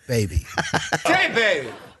walk, baby. Hey, baby.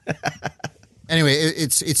 Anyway,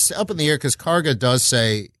 it's up in the air because Karga does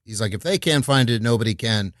say, he's like, if they can't find it, nobody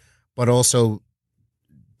can. But also,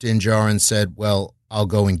 Din Djarin said, well, I'll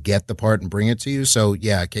go and get the part and bring it to you. So,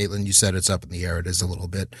 yeah, Caitlin, you said it's up in the air. It is a little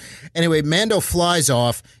bit. Anyway, Mando flies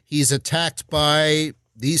off. He's attacked by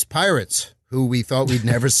these pirates who we thought we'd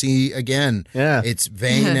never see again. Yeah. It's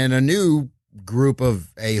Vane and a new group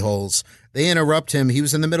of a-holes. They interrupt him. He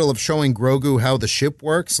was in the middle of showing Grogu how the ship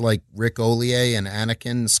works, like Rick Ollier and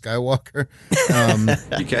Anakin Skywalker.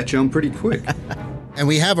 You catch on pretty quick. And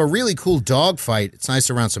we have a really cool dogfight. It's nice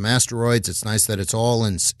around some asteroids. It's nice that it's all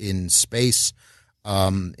in space.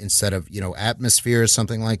 Instead of, atmosphere or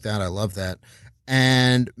something like that. I love that.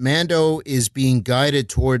 And Mando is being guided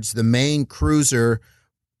towards the main cruiser,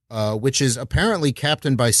 which is apparently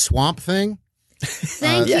captained by Swamp Thing.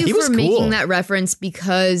 Thank you for making that reference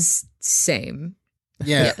because same.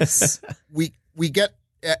 Yeah. Yes. we get,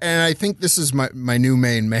 and I think this is my new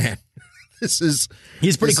main man. He's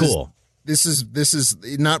pretty cool. This is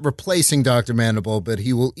not replacing Dr. Mandible, but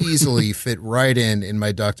he will easily fit right in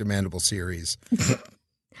my Dr. Mandible series.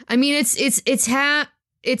 I mean, it's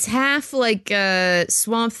half like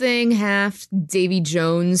Swamp Thing, half Davy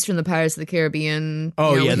Jones from the Pirates of the Caribbean.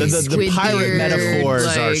 Oh yeah, the pirate metaphors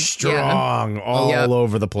are like, strong all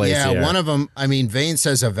over the place. Yeah, here. one of them. I mean, Vane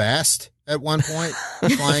says Avast at one point,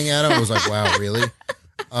 flying at him. I was like, wow, really?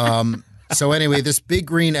 So anyway, this big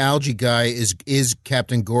green algae guy is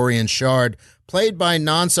Captain Gorian Shard, played by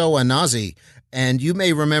Nonso Anazi. And you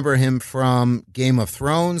may remember him from Game of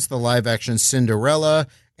Thrones, the live-action Cinderella,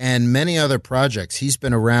 and many other projects. He's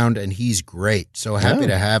been around, and he's great. So happy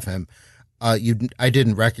to have him. I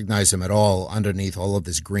didn't recognize him at all underneath all of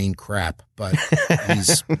this green crap, but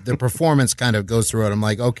the performance kind of goes through it. I'm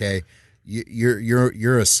like, okay,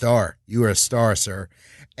 you're a star. You are a star, sir.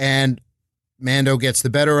 And Mando gets the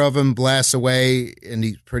better of him, blasts away, and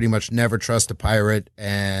he pretty much never trusts a pirate.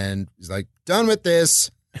 And he's like, done with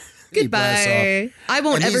this. Goodbye. I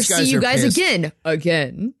won't ever see you guys again.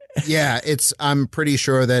 Yeah, I'm pretty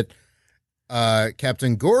sure that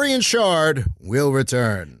Captain Gorian Shard will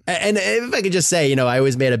return. And if I could just say, I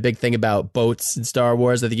always made a big thing about boats in Star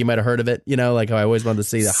Wars. I think you might have heard of it. Like how I always wanted to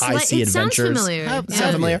see the high sea adventures. Sounds familiar.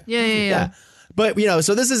 Sound familiar? Yeah. But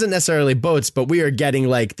so this isn't necessarily boats, but we are getting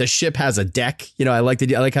like the ship has a deck. I like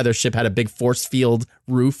how their ship had a big force field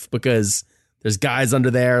roof because there's guys under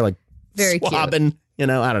there like very swabbing. I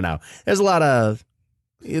don't know. There's a lot of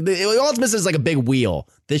all it's missing is like a big wheel.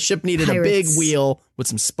 This ship needed a big wheel with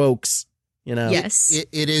some spokes. Yes,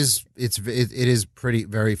 it is pretty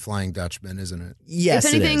very Flying Dutchman, isn't it? Yes.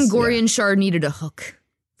 If anything, it is. Gorian Shard needed a hook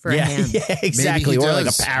for a hand. Yeah, exactly. Maybe he Or like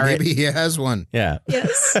does. a parrot. Maybe he has one. Yeah.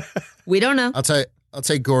 Yes. We don't know. I'll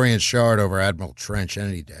take Gorian Shard over Admiral Trench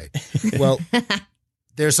any day. Well,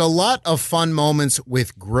 there's a lot of fun moments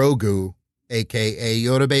with Grogu, a.k.a.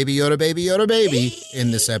 Yoda Baby, Yoda Baby, Yoda Baby,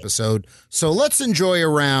 in this episode. So let's enjoy a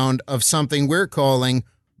round of something we're calling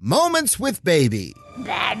Moments with Baby.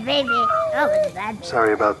 Bad baby. Oh, bad baby.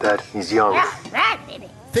 Sorry about that. He's young. Bad baby.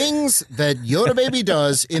 Things that Yoda Baby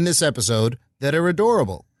does in this episode that are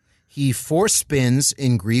adorable. He force spins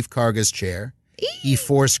in Grief Karga's chair. He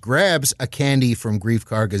force grabs a candy from Grief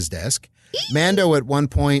Karga's desk. Mando at one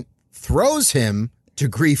point throws him to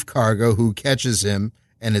Grief Karga, who catches him,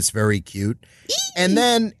 and it's very cute. And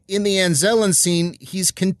then in the Anzellan scene, he's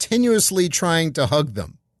continuously trying to hug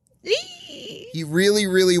them. He really,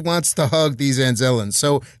 really wants to hug these Anzellans.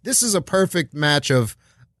 So this is a perfect match of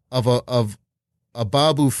a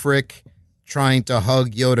Babu Frick trying to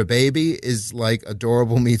hug Yoda Baby is like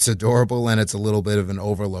adorable meets adorable, and it's a little bit of an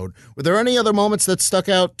overload. Were there any other moments that stuck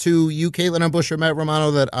out to you, Caitlin Bush or Matt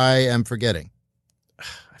Romano, that I am forgetting?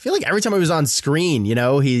 I feel like every time he was on screen, you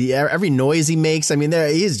know, every noise he makes, I mean,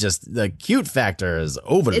 he's just, the cute factor is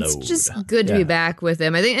overload. It's just good to be back with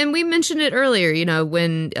him. I think, and we mentioned it earlier, you know,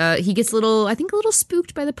 when he gets a little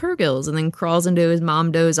spooked by the Purgils and then crawls into his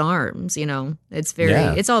Mom Doe's arms, you know. It's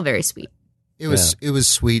it's all very sweet. It was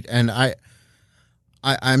sweet, and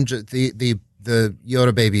I'm just the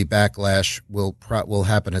Yoda Baby backlash will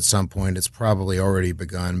happen at some point. It's probably already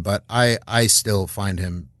begun, but I still find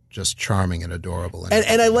him just charming and adorable.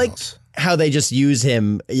 And I like how they just use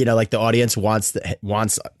him, you know, like the audience wants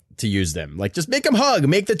to use them. Like, just make them hug.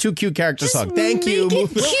 Make the two cute characters hug. Thank you. Make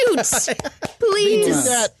it cute. Please. They do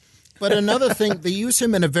that. But another thing, they use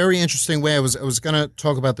him in a very interesting way. I was going to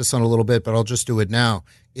talk about this on a little bit, but I'll just do it now.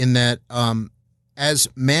 In that, as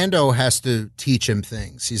Mando has to teach him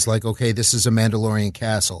things, he's like, okay, this is a Mandalorian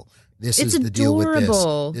castle. This is the deal with this.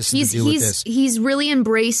 This is the deal with this. He's really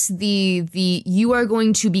embraced the you are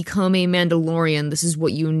going to become a Mandalorian. This is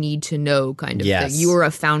what you need to know kind of thing. You are a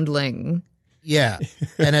foundling. Yeah.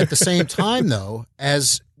 And at the same time, though,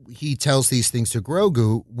 as he tells these things to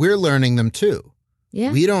Grogu, we're learning them too.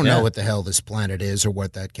 Yeah. We don't know what the hell this planet is or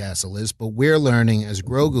what that castle is, but we're learning as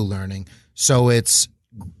Grogu learning. So it's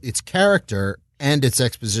character and it's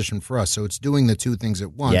exposition for us. So it's doing the two things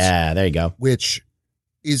at once. Yeah, there you go. Which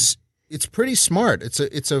is it's pretty smart. It's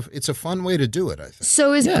a fun way to do it, I think.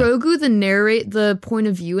 So is Grogu the point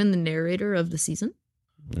of view and the narrator of the season?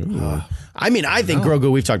 I mean, I think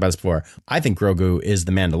Grogu, we've talked about this before. I think Grogu is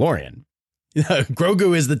the Mandalorian.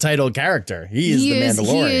 Grogu is the title character. He is the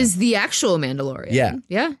Mandalorian. He is the actual Mandalorian. Yeah.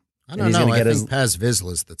 Yeah. I don't know. I think Paz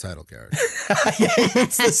Vizsla is the title character.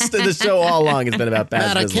 It's the show all along has been about Paz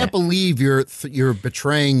Vizsla. Matt, I can't believe you're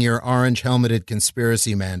betraying your orange helmeted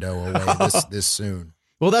conspiracy Mando away this soon.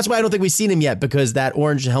 Well, that's why I don't think we've seen him yet, because that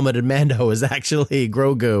orange helmeted Mando is actually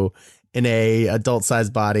Grogu in a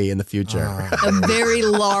adult-sized body in the future. A very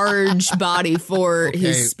large body for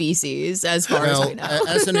his species, as far as we know.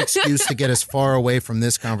 As an excuse to get as far away from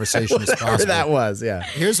this conversation as possible. That was, yeah.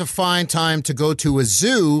 Here's a fine time to go to a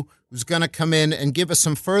zoo who's going to come in and give us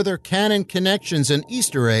some further canon connections and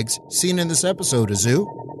Easter eggs seen in this episode. Azu?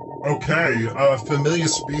 Okay, familiar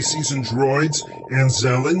species and droids: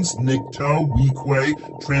 Anzellans, Nikto,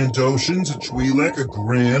 Weequay, Trandoshans, a Twi'lek, a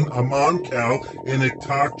Gran, a Moncal, an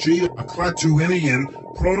Iktakji, a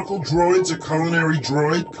Klatooinian, protocol droids, a culinary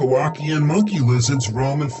droid, Kowakian monkey lizards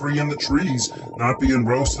roaming free in the trees, not being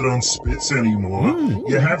roasted on spits anymore.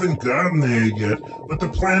 You haven't gotten there yet, but the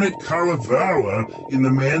planet Kalevala in the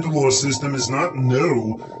Mandalore system is not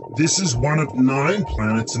new. This is one of 9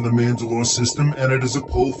 planets in the Mandalore system, and it is a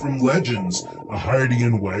pull from legends. A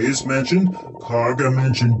Hydian Way is mentioned. Karga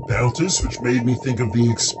mentioned Beltis, which made me think of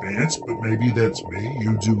The Expanse, but maybe that's me.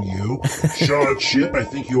 You do you. Shard Ship, I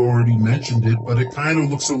think you already mentioned it, but it kind of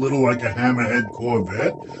looks a little like a Hammerhead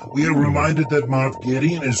Corvette. We are reminded that Moff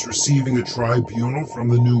Gideon is receiving a tribunal from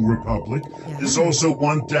the New Republic. There's also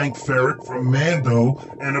one Dank Ferret from Mando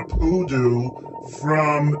and a Poodoo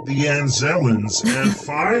from the Anzellans. And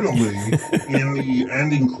finally, in the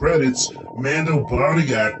ending credits, Mando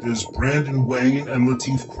body actors Brandon Wayne and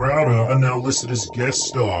Lateef Crowder are now listed as guest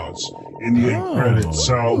stars in the end credits.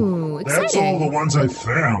 So that's all the ones I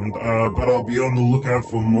found, but I'll be on the lookout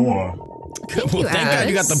for more. Thank God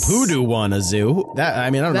you got the Poodoo one, Azu. That, I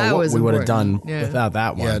mean, I don't know what we would have done without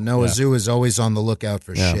that one. Yeah, no, Azu is always on the lookout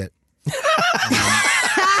for shit.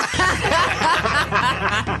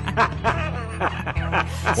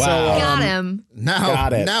 So, got him. Now,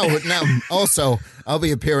 also, I'll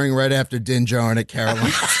be appearing right after Din Djarin at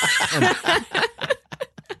Carolina.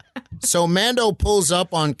 So Mando pulls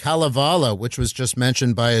up on Kalevala, which was just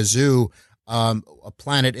mentioned by Azu, a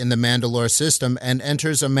planet in the Mandalore system, and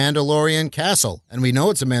enters a Mandalorian castle. And we know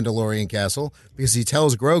it's a Mandalorian castle because he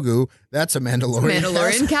tells Grogu that's a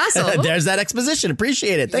Mandalorian castle. There's that exposition.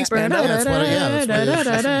 Appreciate it. Thanks, Mando. That's what it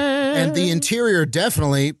is. And the interior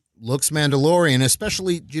definitely looks Mandalorian,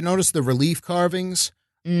 especially, do you notice the relief carvings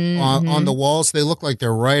on the walls? They look like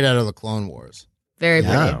they're right out of the Clone Wars. Very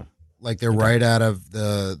pretty. Like they're right out of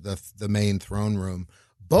the main throne room.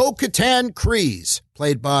 Bo-Katan Kryze,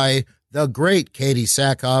 played by the great Katie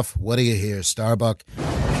Sackhoff. What do you hear, Starbuck?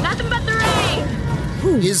 Nothing but the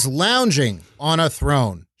rain. Is lounging on a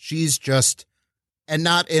throne. She's just, and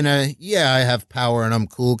not in a, I have power and I'm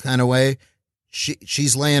cool kind of way.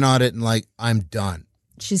 She's laying on it and like, I'm done.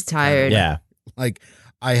 She's tired. Yeah. Like,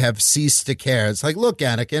 I have ceased to care. It's like, look,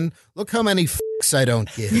 Anakin, look how many fucks I don't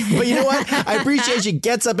give. But you know what? I appreciate she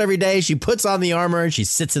gets up every day, she puts on the armor, and she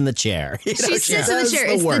sits in the chair. She sits in the chair.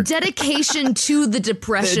 It's the dedication to the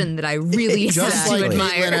depression that I really have to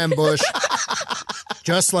admire. Caitlin Ambush,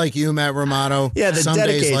 just like you, Matt Romano. Yeah, the some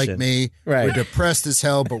dedication. days like me, we're depressed as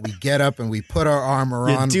hell, but we get up and we put our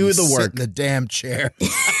armor on. Do we the sit work in the damn chair.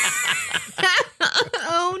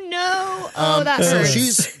 Oh no! Oh, that so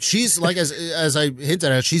hurts. she's like as I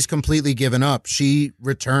hinted at, she's completely given up. She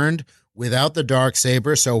returned without the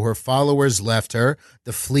Darksaber, so her followers left her.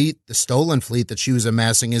 The stolen fleet that she was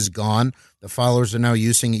amassing is gone. The followers are now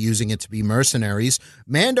using it to be mercenaries.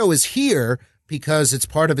 Mando is here because it's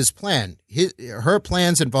part of his plan. Her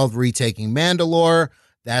plans involve retaking Mandalore.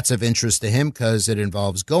 That's of interest to him because it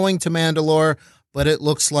involves going to Mandalore. But it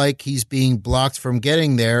looks like he's being blocked from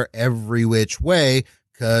getting there every which way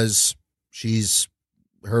because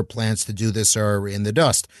her plans to do this are in the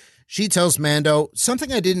dust. She tells Mando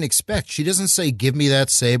something I didn't expect. She doesn't say, give me that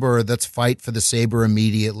saber or let's fight for the saber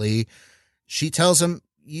immediately. She tells him,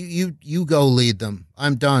 you go lead them.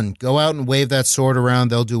 I'm done. Go out and wave that sword around.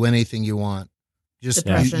 They'll do anything you want. Just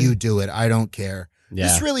you do it. I don't care. Yeah.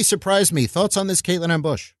 This really surprised me. Thoughts on this, Caitlin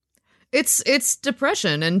Ambush? It's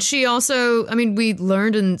depression. And she also, I mean, we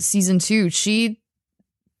learned in season 2, she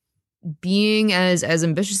being as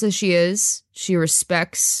ambitious as she is, she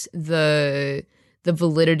respects the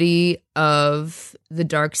validity of the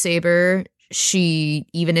Darksaber. She,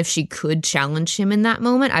 even if she could challenge him in that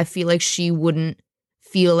moment, I feel like she wouldn't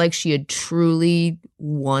feel like she had truly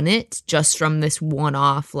won it just from this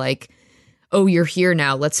one-off, like, oh, you're here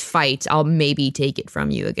now, let's fight, I'll maybe take it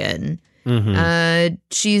from you again. Mm-hmm.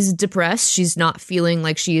 She's depressed. She's not feeling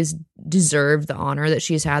like she has deserved the honor that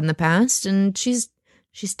she's had in the past, and she's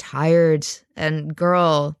tired. And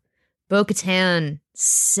girl, Bo-Katan,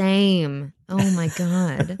 same. Oh my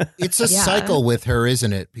god, it's a cycle with her,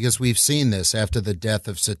 isn't it? Because we've seen this after the death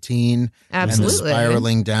of Satine. Absolutely. And the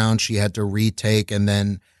spiraling down. She had to retake and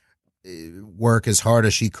then work as hard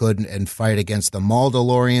as she could and fight against the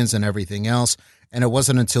Mandalorians and everything else. And it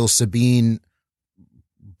wasn't until Sabine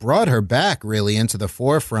brought her back really into the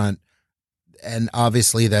forefront, and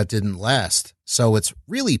obviously that didn't last. So it's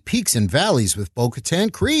really peaks and valleys with Bo-Katan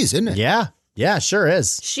Kryze, isn't it? Yeah, sure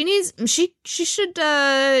is. She should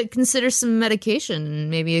consider some medication and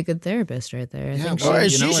maybe a good therapist right there. I think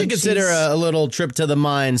she should consider a little trip to the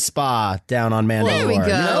mine spa down on Mandalore. There we go.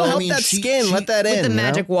 Help that skin, let that in. With the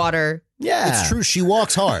magic water. Yeah. It's true. She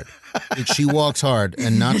walks hard. She walks hard,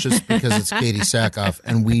 and not just because it's Katie Sackhoff,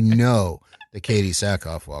 and we know that Katie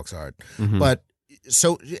Sackhoff walks hard. Mm-hmm. But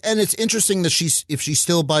so, and it's interesting that if she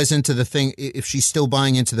still buys into the thing, if she's still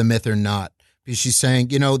buying into the myth or not, because she's saying,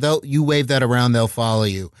 you wave that around, they'll follow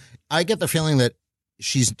you. I get the feeling that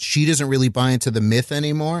she doesn't really buy into the myth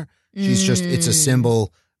anymore. She's just, it's a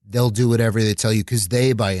symbol. They'll do whatever they tell you because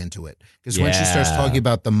they buy into it. Because when she starts talking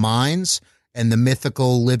about the mines and the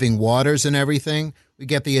mythical living waters and everything, we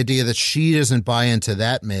get the idea that she doesn't buy into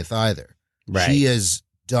that myth either. Right. She is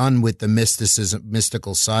done with the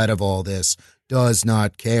mystical side of all this, does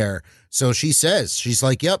not care. So she says, she's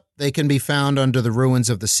like, yep, they can be found under the ruins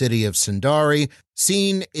of the city of Sundari,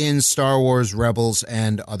 seen in Star Wars Rebels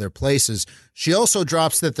and other places. She also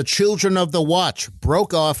drops that the Children of the Watch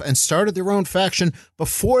broke off and started their own faction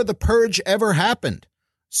before the Purge ever happened.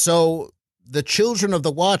 So the Children of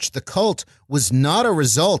the Watch, the cult, was not a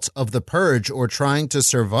result of the Purge or trying to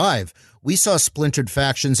survive. We saw splintered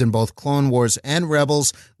factions in both Clone Wars and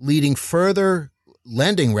Rebels, lending further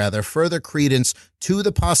credence to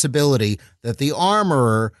the possibility that the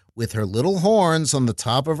armorer with her little horns on the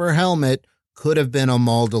top of her helmet could have been a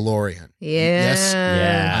Mandalorian. Yeah. Yes.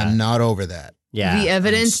 Yeah. I'm not over that. Yeah. The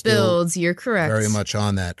evidence builds. You're correct. Very much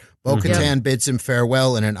on that. Bo-Katan bids him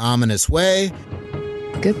farewell in an ominous way.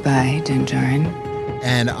 Goodbye, Din Djarin.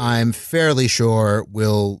 And I'm fairly sure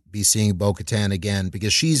we'll be seeing Bo-Katan again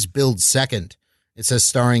because she's billed second. It says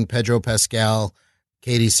starring Pedro Pascal,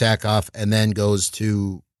 Katie Sackhoff, and then goes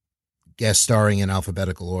to guest starring in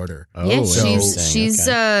alphabetical order. Yeah, she's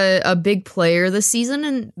a big player this season,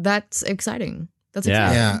 and that's exciting. That's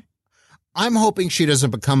exciting. Yeah. I'm hoping she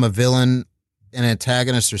doesn't become a villain, an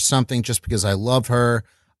antagonist or something just because I love her.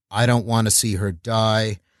 I don't want to see her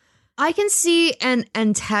die. I can see an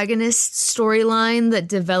antagonist storyline that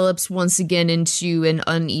develops once again into an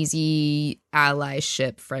uneasy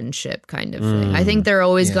allyship, friendship kind of thing. I think they're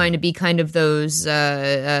always going to be kind of those,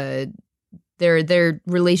 their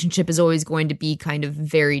relationship is always going to be kind of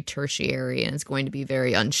very tertiary and it's going to be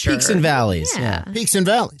very unsure. Peaks and valleys. Yeah. Peaks and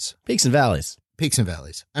valleys. Peaks and valleys. Peaks and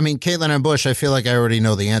valleys. I mean, Caitlin and Bush, I feel like I already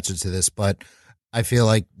know the answer to this, but I feel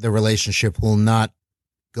like the relationship will not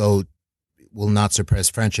suppress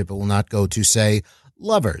friendship. It will not go to, say,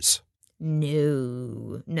 lovers.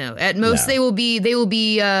 No. At most, they will be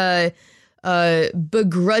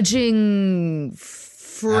begrudging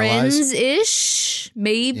friends-ish,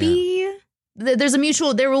 maybe. Yeah.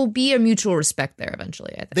 There will be a mutual respect there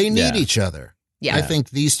eventually, I think. They need each other. Yeah. I think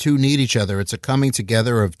these two need each other. It's a coming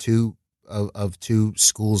together of two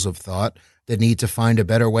schools of thought that need to find a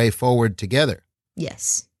better way forward together.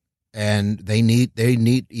 Yes. And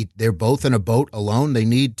they're both in a boat alone. They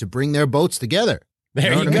need to bring their boats together.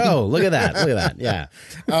 There you go. Look at that. Yeah.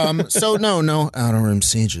 So no outer rim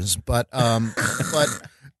sieges, but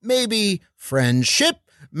maybe friendship.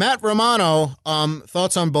 Matt Romano,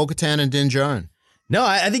 thoughts on Bo-Katan and Din Djarin? No,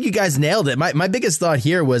 I think you guys nailed it. My biggest thought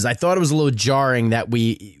here was I thought it was a little jarring that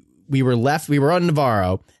we were on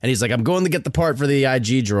Navarro and he's like, I'm going to get the part for the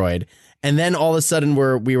IG droid. And then all of a sudden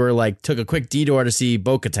we were like, took a quick detour to see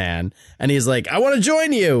Bo-Katan. And he's like, I want to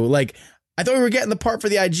join you. Like, I thought we were getting the part for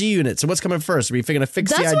the IG unit. So what's coming first? Are we going to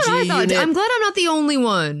fix the IG That's what I thought. unit? I'm glad I'm not the only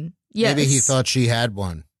one. Yes. Maybe he thought she had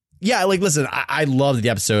one. Yeah, like, listen, I loved the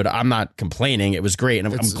episode. I'm not complaining. It was great. And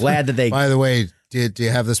I'm glad that they... By the way, do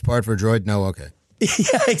you have this part for droid? No? Okay.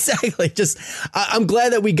 Yeah, exactly. Just, I'm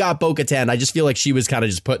glad that we got Bo-Katan. I just feel like she was kind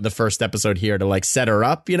of just put in the first episode here to like set her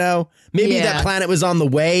up, you know? Maybe that planet was on the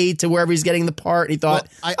way to wherever he's getting the part. He thought,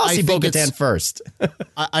 I'll see Bo-Katan first.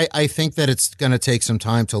 I think that it's going to take some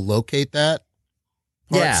time to locate that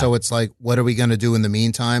part. Yeah. So it's like, what are we going to do in the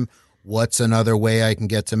meantime? What's another way I can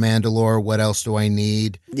get to Mandalore? What else do I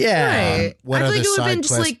need? Yeah. Right. I feel like it would have been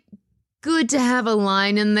just like good to have a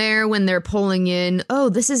line in there when they're pulling in. Oh,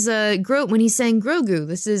 this is when he's saying Grogu.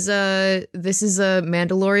 This is a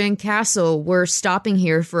Mandalorian castle. We're stopping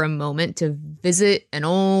here for a moment to visit an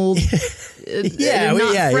old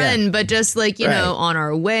friend, but just like you know, on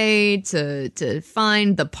our way to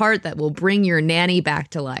find the part that will bring your nanny back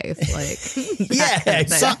to life. Like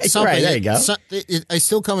right, there you go. I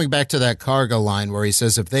still coming back to that Karga line where he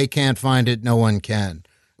says, "If they can't find it, no one can."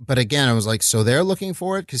 But again, I was like, so they're looking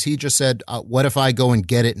for it? Because he just said, what if I go and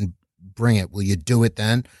get it and bring it? Will you do it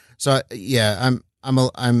then? So, yeah,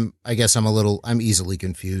 I'm easily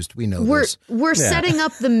confused. We know we're setting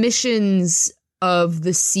up the missions of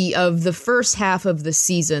the first half of the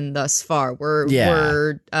season thus far.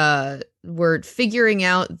 We're figuring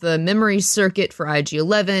out the memory circuit for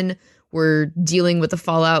IG-11. We're dealing with the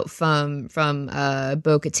fallout from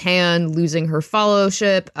Bo-Katan losing her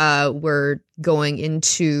fellowship. We're going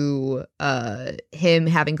into him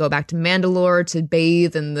having go back to Mandalore to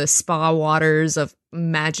bathe in the spa waters of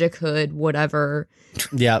Magic Hood, whatever.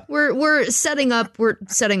 Yeah, we're setting up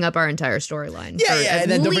our entire storyline. Yeah,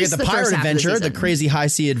 and then don't forget the pirate adventure, the crazy high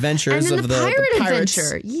sea adventures of the pirate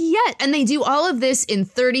adventure. Yeah, and they do all of this in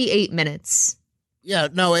 38 minutes. Yeah,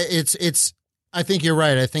 no, it's. I think you're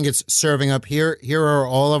right. I think it's serving up here. Here are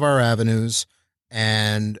all of our avenues.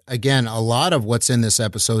 And again, a lot of what's in this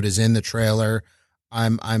episode is in the trailer.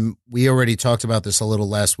 We already talked about this a little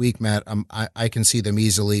last week, Matt. I can see them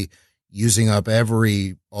easily using up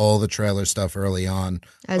all the trailer stuff early on.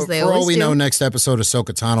 As they For always all we do. know, next episode,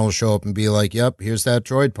 Ahsoka Tano will show up and be like, yep, here's that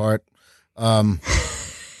droid part. And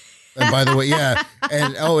by the way, yeah.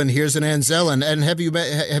 And here's an Anzellan. And have you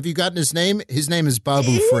gotten his name? His name is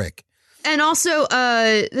Babu Frick. And also,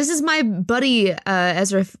 this is my buddy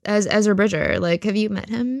Ezra Bridger. Like, have you met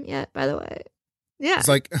him yet? By the way, yeah. It's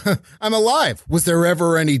like I'm alive. Was there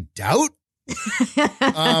ever any doubt?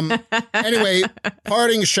 Anyway,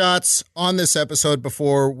 parting shots on this episode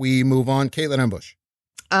before we move on. Caitlin Ambush.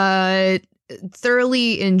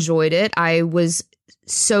 Thoroughly enjoyed it. I was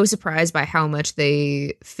so surprised by how much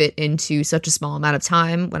they fit into such a small amount of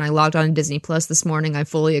time. When I logged on to Disney Plus this morning, I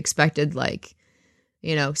fully expected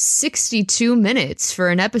 62 minutes for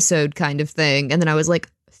an episode kind of thing. And then I was like,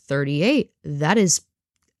 38. That is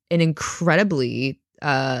an incredibly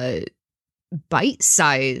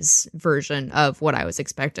bite-size version of what I was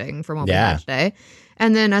expecting from what we Yeah. had today.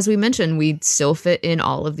 And then, as we mentioned, we still fit in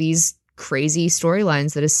all of these crazy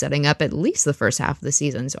storylines that is setting up at least the first half of the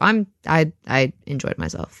season. So I enjoyed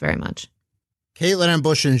myself very much. Caitlin and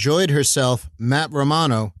Bush enjoyed herself. Matt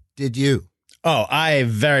Romano, did you? Oh, I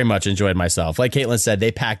very much enjoyed myself. Like Caitlin said,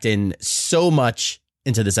 they packed in so much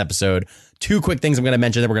into this episode. 2 quick things I'm going to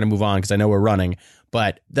mention, then we're going to move on because I know we're running.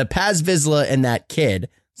 But the Paz Vizsla and that kid,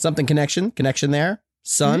 something connection there?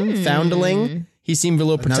 Son, foundling. He seemed a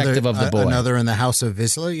little protective of the boy. Another in the House of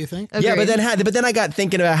Vizsla, you think? Agreed. Yeah, but then I got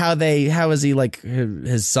thinking about how is he like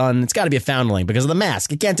his son? It's got to be a foundling because of the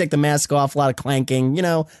mask. You can't take the mask off. A lot of clanking. You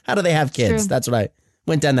know, how do they have kids? True. That's what I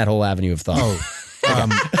went down that whole avenue of thought.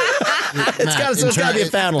 It's got to be a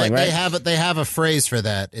foundling, right? They have a phrase for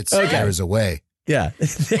that. It's Okay. there is a way. Yeah,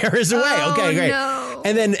 there is a way. Oh, Okay, great. no.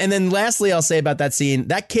 And then lastly, I'll say about that scene,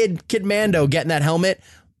 that kid Mando getting that helmet,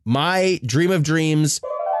 my dream of dreams,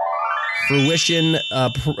 fruition,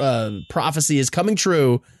 prophecy is coming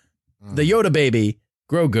true. The Yoda baby,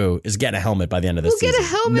 Grogu, is getting a helmet by the end of this We'll season.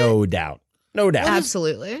 get a helmet? No doubt.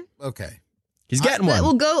 Absolutely. Okay. He's getting That one.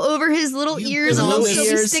 will go over his little ears and little they'll still be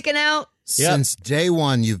ears. sticking out. Yep. Since day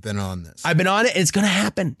one, you've been on this. I've been on it, and it's going to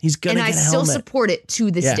happen. He's going And to I get a still helmet. support it to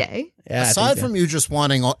this Yeah. day. Yeah, I Aside think from you just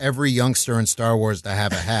wanting every youngster in Star Wars to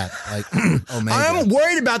have a hat, like Omega. I'm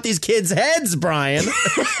worried about these kids' heads, Brian.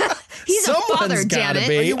 He's a Someone's father, damn gotta it.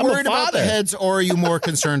 be. Are you I'm a worried about the father. heads, or are you more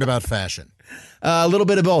concerned about fashion? A little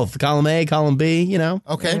bit of both. Column A, column B, you know.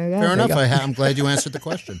 Okay, There you go. fair enough. There you I'm glad you answered the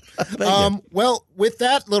question. you. Well, with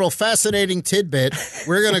that little fascinating tidbit,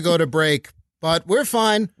 we're going to go to break, but we're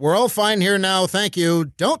fine. We're all fine here now. Thank you.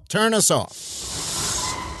 Don't turn us off.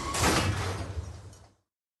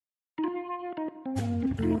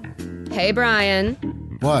 Hey, Brian.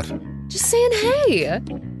 What? Just saying hey.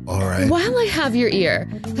 All right. While I have your ear,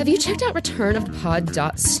 have you checked out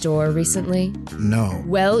returnofthepod.store recently? No.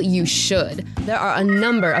 Well, you should. There are a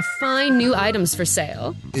number of fine new items for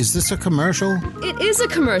sale. Is this a commercial? It is a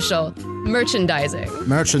commercial. Merchandising.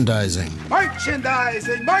 Merchandising.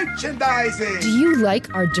 Merchandising! Do you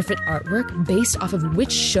like our different artwork based off of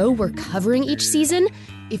which show we're covering each season?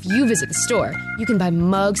 If you visit the store, you can buy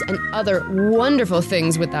mugs and other wonderful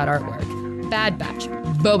things with that artwork. Bad Batch,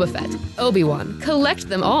 Boba Fett, Obi-Wan, collect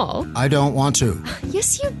them all. I don't want to.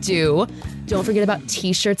 Yes, you do. Don't forget about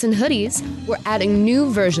t-shirts and hoodies. We're adding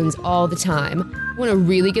new versions all the time. Want to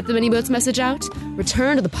really get the Mini Boats message out?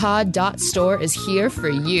 Return to the pod.store is here for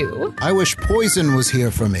you. I wish Poison was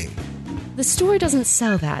here for me. The store doesn't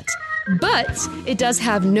sell that, but it does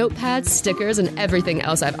have notepads, stickers, and everything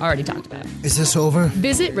else I've already talked about. Is this over?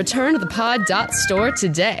 Visit returntothepod.store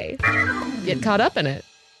today. Get caught up in it.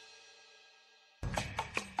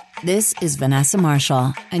 This is Vanessa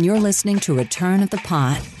Marshall, and you're listening to Return of the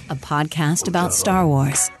Pod, a podcast about Star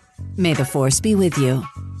Wars. May the Force be with you.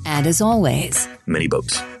 And as always, Many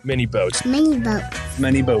boats. Many boats. Many boats.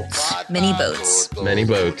 Many boats. Many boats. Many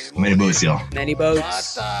boats. Many boats, y'all. Many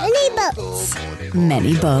boats. Many boats.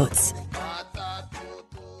 many boats.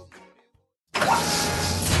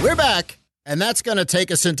 We're back, and that's going to take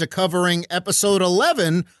us into covering episode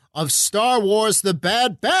 11 of Star Wars The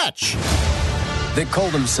Bad Batch. They call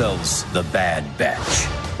themselves the Bad Batch.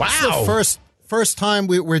 This is the first time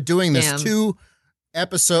we're doing this. Damn. 2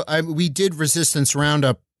 episode. We did Resistance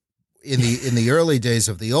Roundup in the early days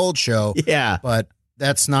of the old show. Yeah. But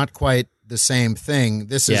that's not quite the same thing.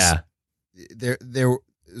 This is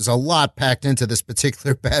there's a lot packed into this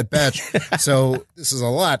particular Bad Batch. So this is a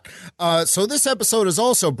lot. So this episode is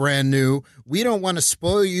also brand new. We don't want to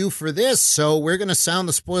spoil you for this, so we're going to sound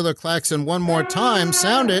the spoiler klaxon one more time.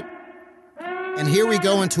 Sound it. And here we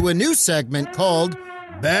go into a new segment called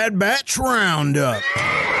Bad Batch Roundup.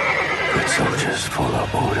 Good soldiers follow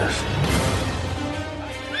orders.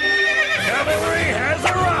 Cavalry has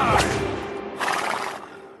arrived!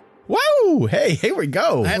 Whoa! Hey, here we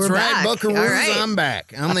go. That's We're right, back. Buckaroos, All right. I'm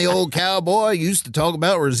back. I'm the old cowboy. Used to talk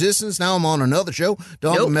about Resistance. Now I'm on another show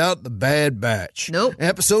talking about the Bad Batch. Nope.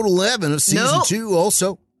 Episode 11 of season Nope. 2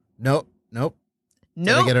 also. Nope. Did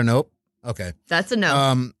I get a nope? Okay. That's a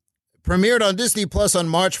no. Premiered on Disney Plus on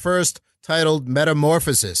March 1st, titled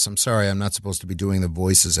Metamorphosis. I'm sorry, I'm not supposed to be doing the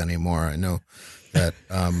voices anymore. I know that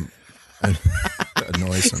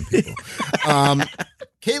annoys some people.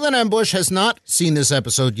 Caitlin M. Bush has not seen this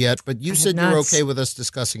episode yet, but you said you were not. okay with us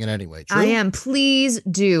discussing it anyway. True? I am. Please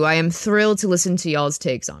do. I am thrilled to listen to y'all's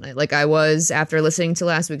takes on it, like I was after listening to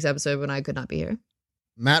last week's episode when I could not be here.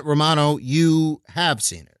 Matt Romano, you have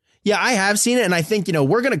seen it. Yeah, I have seen it, and I think,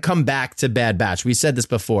 we're going to come back to Bad Batch. We said this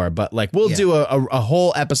before, but we'll do a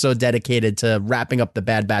whole episode dedicated to wrapping up the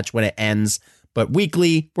Bad Batch when it ends. but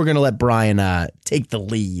weekly, we're going to let Brian take the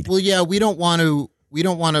lead. Well, yeah, we don't want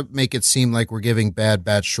to make it seem like we're giving Bad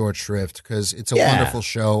Batch short shrift because it's a wonderful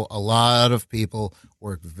show. A lot of people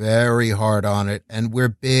work very hard on it, and we're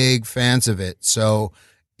big fans of it. So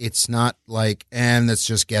it's not like, and let's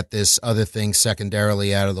just get this other thing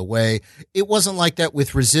secondarily out of the way. It wasn't like that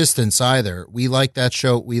with Resistance either. We like that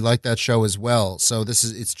show. We like that show as well. So this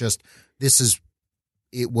is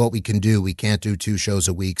what we can do. We can't do 2 shows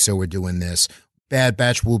a week, so we're doing this. Bad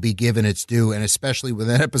Batch will be given its due, and especially with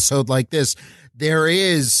an episode like this, there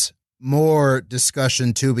is more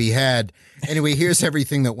discussion to be had. Anyway, here's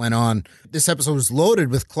everything that went on. This episode was loaded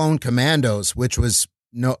with clone commandos, which was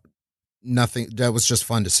nothing. That was just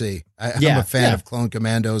fun to see. I'm a fan of Clone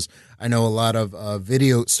Commandos. I know a lot of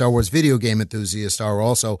Star Wars video game enthusiasts are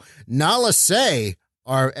also. Nala Se,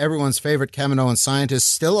 everyone's favorite Kaminoan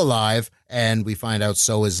scientist, still alive, and we find out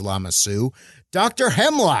so is Lama Su. Dr.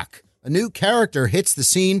 Hemlock, a new character, hits the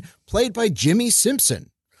scene, played by Jimmy Simpson,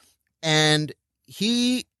 and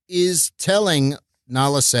he is telling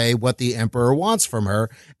Nala Se what the Emperor wants from her,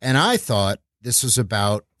 and I thought this was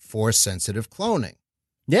about Force-sensitive cloning.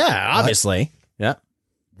 Yeah, obviously. Yeah.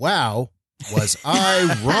 Wow, was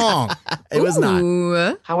I wrong? It was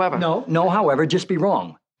not. However. No, however, just be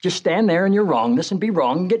wrong. Just stand there in your wrongness and be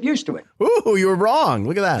wrong and get used to it. Ooh, you were wrong.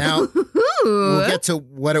 Look at that. Now, we'll get to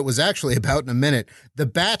what it was actually about in a minute. The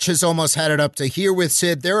Batch has almost had it up to here with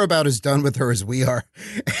Sid. They're about as done with her as we are.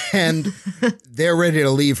 And they're ready to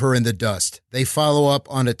leave her in the dust. They follow up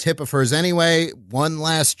on a tip of hers anyway. One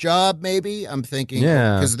last job, maybe? I'm thinking.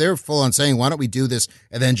 Yeah. Because they're full on saying, why don't we do this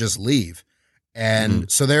and then just leave? And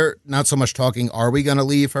so they're not so much talking, are we going to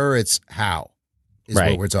leave her? It's how. Is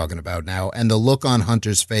what we're talking about now. And the look on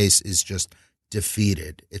Hunter's face is just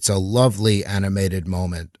defeated. It's a lovely animated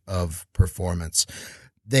moment of performance.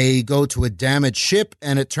 They go to a damaged ship,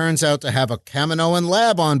 and it turns out to have a Kaminoan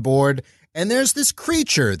lab on board, and there's this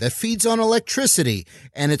creature that feeds on electricity,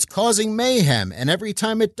 and it's causing mayhem, and every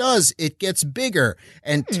time it does, it gets bigger,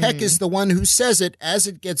 and Tech is the one who says it as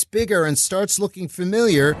it gets bigger and starts looking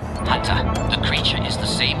familiar. Hunter, the creature is the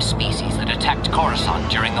same species that attacked Coruscant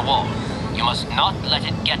during the war. You must not let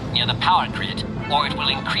it get near the power grid, or it will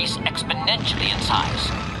increase exponentially in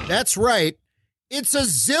size. That's right. It's a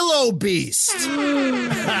Zillo beast.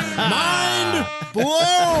 Mind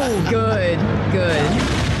blown. Good.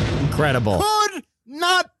 Incredible. Could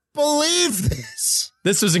not believe this.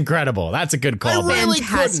 This was incredible. That's a good call. I really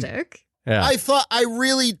Fantastic. Yeah. I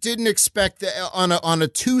really didn't expect on a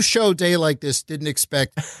 2-show day like this, didn't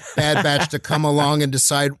expect Bad Batch to come along and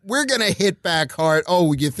decide we're going to hit back hard.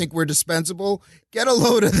 Oh, you think we're dispensable? Get a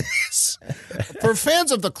load of this. For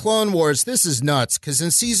fans of the Clone Wars, this is nuts, because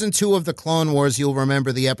in season 2 of the Clone Wars, you'll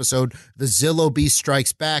remember the episode, The Zillo Beast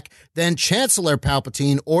Strikes Back. Then Chancellor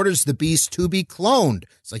Palpatine orders the beast to be cloned.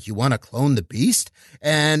 It's like, you want to clone the beast?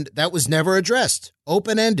 And that was never addressed.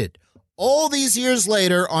 Open-ended. All these years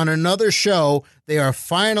later, on another show, they are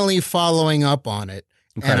finally following up on it.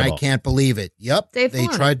 Incredible. And I can't believe it. Yep, they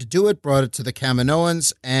tried to do it, brought it to the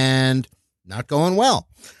Kaminoans, and not going well.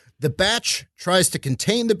 The Batch tries to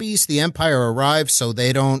contain the beast. The Empire arrives, so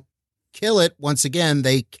they don't kill it. Once again,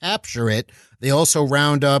 they capture it. They also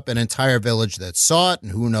round up an entire village that saw it,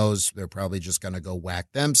 and who knows, they're probably just going to go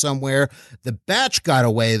whack them somewhere. The Batch got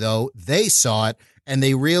away, though. They saw it, and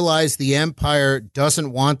they realize the Empire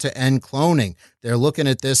doesn't want to end cloning. They're looking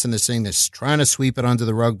at this, and they're saying they're trying to sweep it under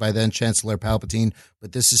the rug by then Chancellor Palpatine,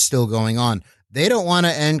 but this is still going on. They don't want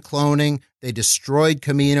to end cloning. They destroyed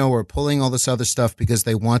Kamino or pulling all this other stuff because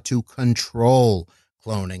they want to control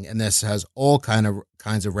cloning, and this has all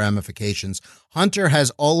kinds of ramifications. Hunter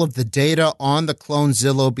has all of the data on the clone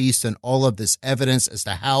Zillo beast and all of this evidence as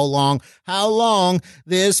to how long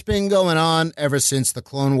this has been going on ever since the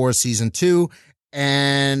Clone Wars Season 2,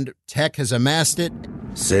 and Tech has amassed it.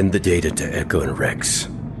 Send the data to Echo and Rex.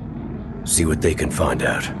 See what they can find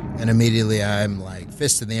out. And immediately I'm like,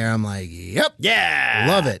 fist in the air, I'm like, yep. Yeah.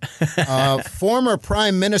 Love it. Former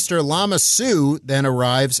Prime Minister Lama Su then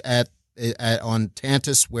arrives on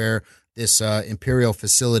Tantus, where this Imperial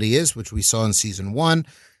facility is, which we saw in Season 1.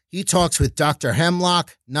 He talks with Dr.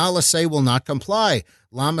 Hemlock. Nala Se will not comply.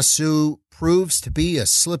 Lama Su proves to be a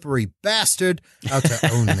slippery bastard out to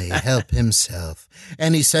only help himself.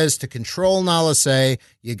 And he says to control Nala Se,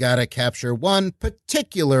 you gotta capture one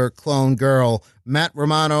particular clone girl. Matt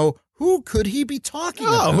Romano, who could he be talking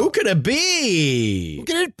about? Who could it be? Who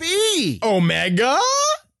could it be? Omega?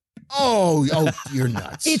 Oh, you're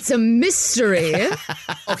nuts. It's a mystery.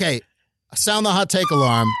 Okay, sound the hot take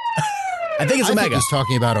alarm. I think it's Omega. I think he's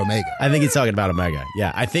talking about Omega. I think he's talking about Omega.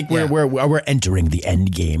 Yeah, I think we're entering the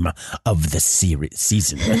end game of the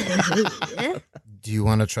season. Do you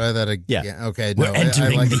want to try that again? Yeah. Okay. We're No, I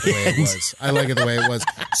entering like it the the way it end. was. I like it the way it was.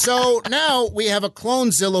 So now we have a clone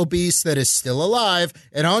Zillo Beast that is still alive,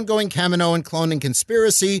 an ongoing Kaminoan cloning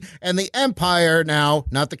conspiracy, and the Empire now,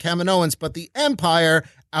 not the Kaminoans, but the Empire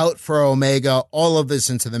out for Omega. All of this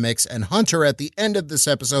into the mix. And Hunter, at the end of this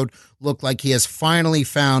episode, looked like he has finally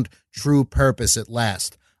found true purpose at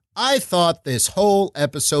last. I thought this whole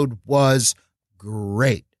episode was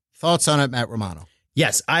great. Thoughts on it, Matt Romano?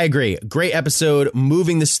 Yes, I agree. Great episode,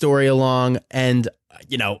 moving the story along. And,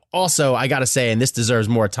 also, I got to say, and this deserves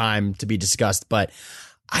more time to be discussed, but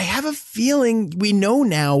I have a feeling we know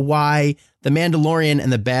now why The Mandalorian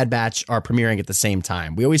and The Bad Batch are premiering at the same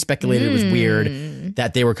time. We always speculated it was weird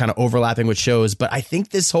that they were kind of overlapping with shows, but I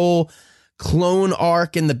think this whole clone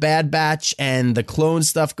arc in The Bad Batch and the clone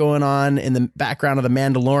stuff going on in the background of The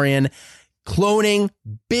Mandalorian, cloning,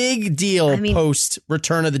 big deal post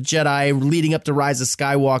Return of the Jedi, leading up to Rise of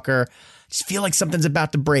Skywalker. Just feel like something's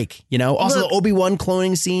about to break, Also, Look, the Obi-Wan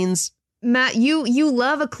cloning scenes. Matt, you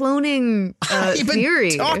love a cloning You've been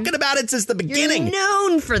theory. talking about it since the beginning. You're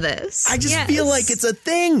known for this. I just feel like it's a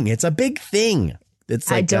thing. It's a big thing. It's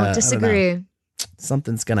like, I don't disagree.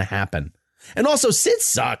 Something's going to happen. And also, Sid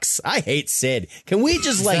sucks. I hate Sid. Can we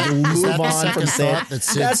just move on from Sid?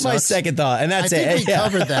 That's my second thought, and that's I it. think we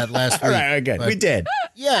covered that last week. All right, good. We did.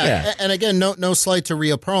 Yeah, and again, no slight to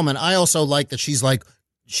Rhea Perlman. I also like that she's like,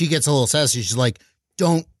 she gets a little sassy. She's like,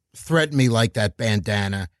 "Don't threaten me like that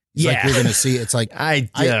bandana." It's like you're gonna see. It's like I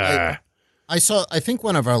saw. I think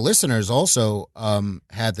one of our listeners also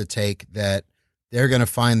had the take that they're going to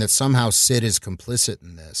find that somehow Sid is complicit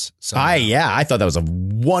in this. I thought that was a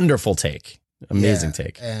wonderful take. Amazing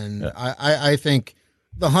take. And I think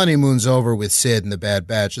the honeymoon's over with Sid and the Bad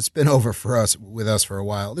Batch. It's been over with us for a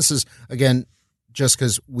while. This is, again, just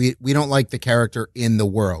because we don't like the character in the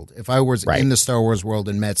world. If I was in the Star Wars world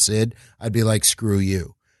and met Sid, I'd be like, screw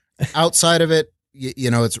you. Outside of it,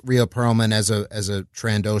 it's Rhea Perlman as a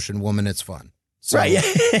Trandoshan woman. It's fun. So right. Yeah.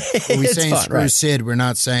 When we saying fun, screw Sid, we're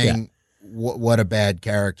not saying what a bad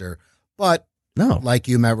character. But like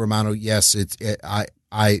you, Matt Romano, yes, I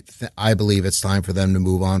believe it's time for them to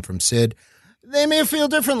move on from Sid. They may feel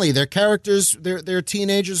differently. Their characters, they're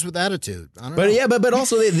teenagers with attitude. I don't know. Yeah, but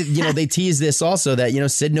also they tease this also that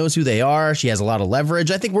Sid knows who they are. She has a lot of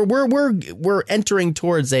leverage. I think we're entering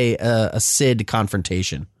towards a Sid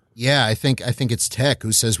confrontation. Yeah, I think it's Tech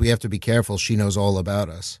who says we have to be careful. She knows all about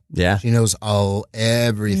us. Yeah, she knows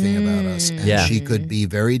everything about us, and she could be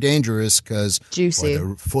very dangerous because juicy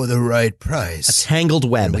for the right price. A tangled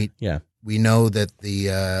web. We know that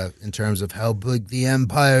the in terms of how big the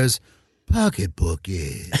Empire's pocketbook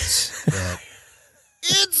is, that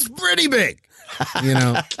it's pretty big.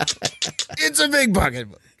 It's a big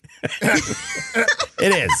pocketbook.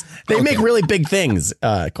 It is. They make really big things.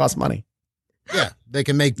 It costs money. Yeah, they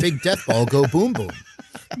can make Big Death Ball go boom, boom.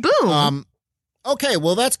 Boom. Okay,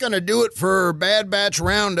 well, that's going to do it for Bad Batch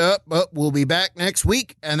Roundup, but we'll be back next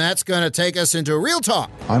week, and that's going to take us into Real Talk.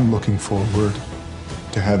 I'm looking forward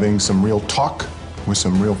to having some real talk with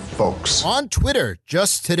some real folks. On Twitter,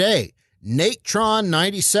 just today,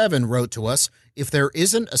 NateTron97 wrote to us, if there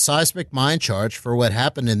isn't a seismic mind charge for what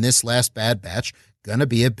happened in this last Bad Batch, gonna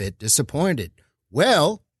be a bit disappointed.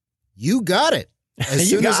 Well, you got it. As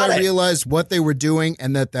soon as I realized what they were doing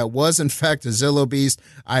and that was, in fact, a Zillo Beast,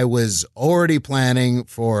 I was already planning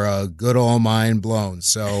for a good old mind blown.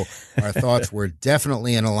 So our thoughts were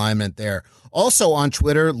definitely in alignment there. Also on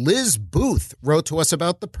Twitter, Liz Booth wrote to us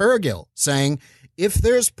about the Purrgil, saying, if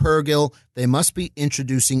there's Purrgil, they must be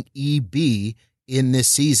introducing EB in this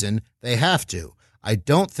season. They have to. I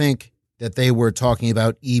don't think that they were talking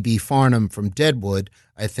about E.B. Farnham from Deadwood.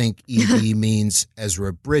 I think E.B. means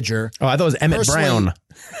Ezra Bridger. Oh, I thought it was Emmett Brown.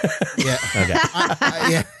 Yeah. Okay.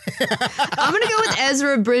 I'm going to go with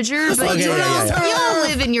Ezra Bridger, but you all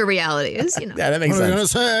live in your realities. Yeah, that makes sense. I'm going to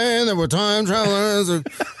say there were time travelers.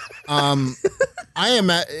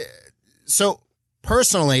 So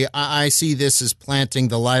personally, I see this as planting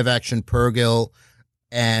the live action Purrgil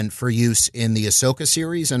and for use in the Ahsoka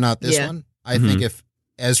series and not this one. I think if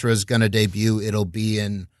Ezra's going to debut, it'll be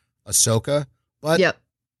in Ahsoka. But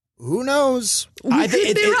who knows? I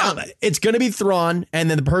think it's going to be Thrawn,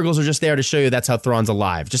 and then the Purrgils are just there to show you that's how Thrawn's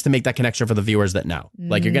alive, just to make that connection for the viewers that know.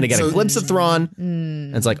 Like, you're going to get a glimpse of Thrawn,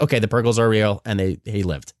 and it's like, okay, the Purrgils are real, and he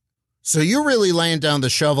lived. So you're really laying down the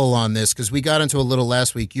shovel on this, because we got into a little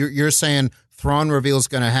last week. You're saying Thrawn reveal is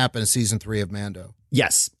going to happen in season 3 of Mando.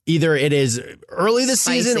 Yes. Either it is early this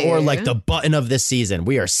season or like the button of this season.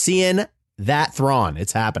 We are seeing that Thrawn.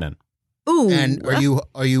 It's happening. Ooh. And are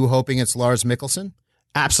you hoping it's Lars Mikkelsen?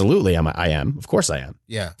 Absolutely, I am. Of course I am.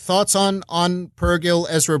 Yeah. Thoughts on Purgill,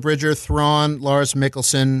 Ezra Bridger, Thrawn, Lars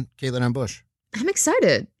Mikkelsen, Caitlin M. Bush? I'm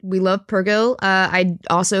excited. We love Purgill. I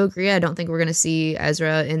also agree. I don't think we're going to see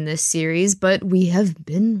Ezra in this series, but we have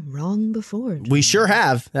been wrong before. We sure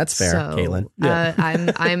have. That's fair, So, Caitlin.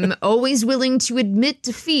 I'm always willing to admit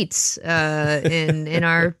defeat in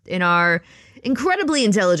our incredibly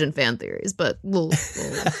intelligent fan theories, but we'll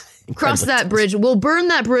cross that bridge. We'll burn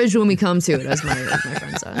that bridge when we come to it, as my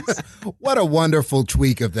friend says. What a wonderful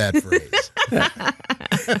tweak of that phrase.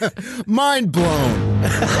 Mind blown.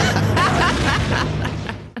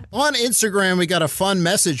 On Instagram, we got a fun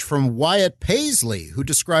message from Wyatt Paisley, who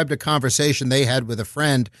described a conversation they had with a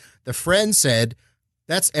friend. The friend said,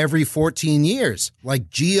 "That's every 14 years, like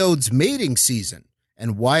Geode's mating season."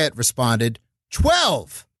 And Wyatt responded,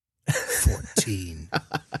 12. 14.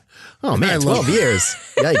 Oh man, 12 years.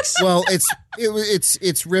 Yikes. Well, it's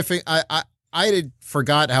riffing. I had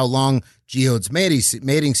forgot how long Geode's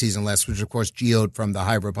mating season lasts, which of course Geode from the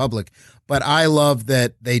High Republic. But I love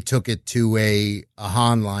that they took it to a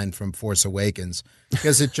Han line from Force Awakens,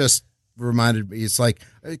 because it just reminded me. It's like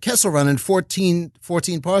Kessel Run in 14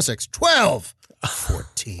 parsecs. 12.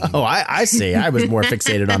 14. Oh, I see. I was more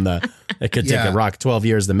fixated on it could take a rock 12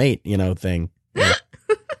 years to mate, thing. Yeah.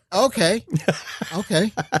 Okay.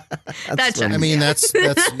 That's I mean, that's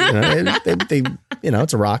they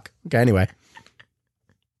it's a rock. Okay, anyway.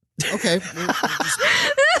 Okay.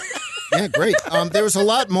 Yeah, great. There was a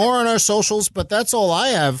lot more on our socials, but that's all I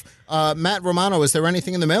have. Matt Romano, is there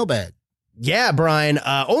anything in the mailbag? Yeah, Brian.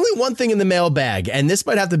 Only one thing in the mailbag, and this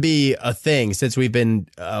might have to be a thing since we've been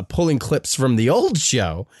pulling clips from the old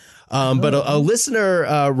show. But a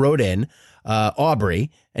listener wrote in,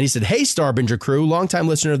 Aubrey, and he said, "Hey, Starbinger crew, longtime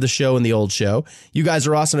listener of the show and the old show. You guys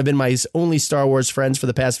are awesome. I've been my only Star Wars friends for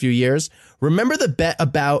the past few years. Remember the bet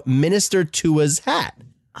about Minister Tua's hat?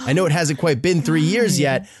 I know it hasn't quite been 3 years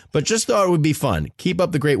yet, but just thought it would be fun. Keep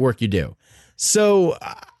up the great work you do." So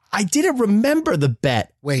I didn't remember the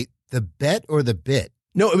bet. Wait, the bet or the bit?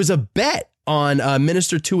 No, it was a bet on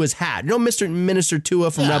Minister Tua's hat. You know Minister Tua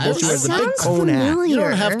from Rebels? She wears the big cone hat.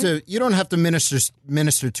 You don't have to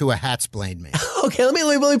minister to a hat-splained me. Okay, let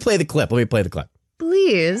me play the clip.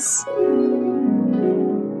 Please.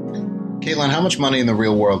 Caitlin, how much money in the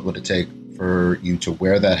real world would it take for you to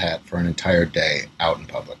wear that hat for an entire day out in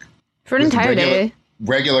public? For an entire day?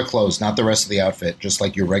 Regular clothes, not the rest of the outfit, just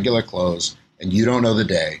like your regular clothes, and you don't know the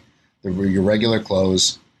day. Your regular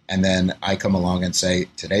clothes, and then I come along and say,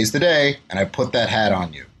 "Today's the day," and I put that hat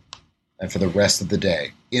on you. And for the rest of the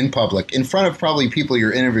day, in public, in front of probably people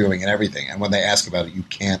you're interviewing and everything, and when they ask about it, you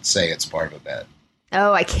can't say it's part of a bet.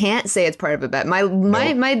 Oh, I can't say it's part of a bet. My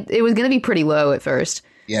it was going to be pretty low at first.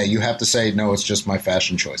 Yeah, you have to say, "No, it's just my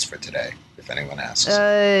fashion choice for today," if anyone asks.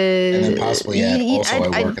 And then possibly add,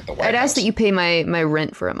 "Also, I work at the White House." I'd ask that you pay my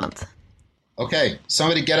rent for a month. Okay,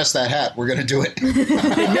 somebody get us that hat. We're going to do it.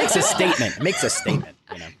 It makes a statement.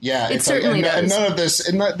 Yeah, it certainly does. And none of this,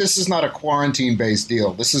 this is not a quarantine-based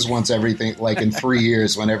deal. This is once everything, like in 3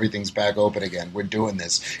 years when everything's back open again, we're doing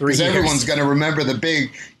this. Because everyone's going to remember the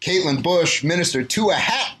big Caitlin Bush Minister Tua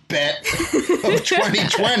hat bet of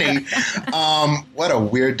 2020. What a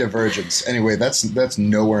weird divergence. Anyway, that's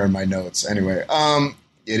nowhere in my notes. Anyway,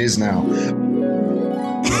 it is now.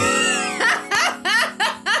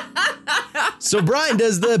 So, Brian,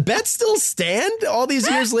 does the bet still stand all these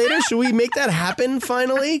years later? Should we make that happen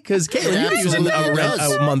finally? Because, Caitlin, you're using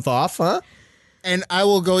a month off, huh? And I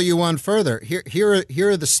will go you one further. Here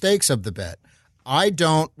are the stakes of the bet. I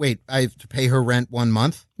have to pay her rent 1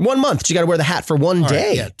 month? 1 month. She got to wear the hat for one day.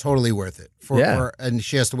 Right, yeah, totally worth it. And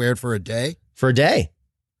she has to wear it for a day? For a day.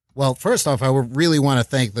 Well, first off, I really want to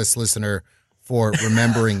thank this listener for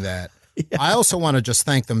remembering that. Yeah. I also want to just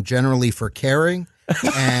thank them generally for caring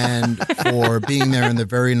and for being there and the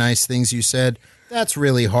very nice things you said. That's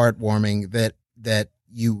really heartwarming that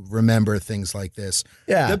you remember things like this.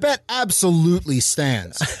 Yeah. The bet absolutely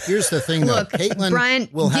stands. Here's the thing, though. Caitlin Brian,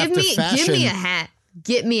 will have to fashion. Give me a hat.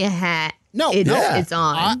 Get me a hat. No, it's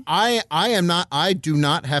on. I am not. I do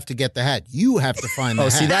not have to get the hat. You have to find the hat. Oh,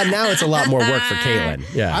 see that now it's a lot more work for Caitlin.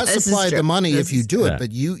 Yeah, I'll supply the money if you do it,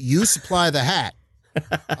 but you supply the hat.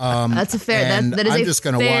 That's a fair. And that is I'm just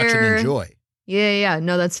going to watch and enjoy. Yeah.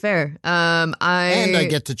 No, that's fair. And I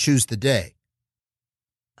get to choose the day.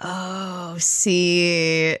 Oh,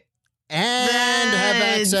 see, and have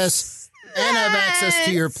access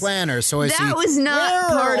to your planner. So that was not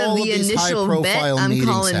part of the initial bet. I'm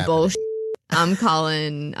calling bullshit. I'm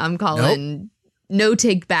calling Nope. no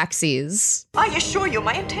take backsies. I assure you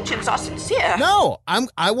my intentions are sincere. No,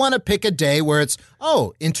 I want to pick a day where it's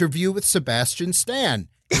interview with Sebastian Stan.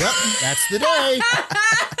 Yep, that's the day.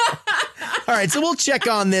 All right, so we'll check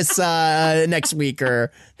on this next week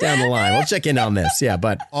or down the line. We'll check in on this. Yeah,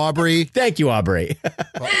 but Aubrey. Thank you, Aubrey.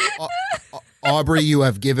 Aubrey, you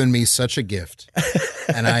have given me such a gift,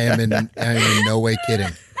 and I am in no way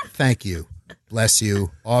kidding. Thank you. Bless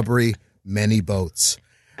you. Aubrey, many boats.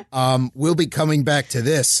 We'll be coming back to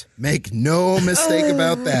this. Make no mistake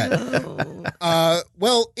about that.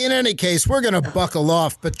 Well, in any case, we're going to buckle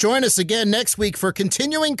off, but join us again next week for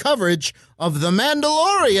continuing coverage of The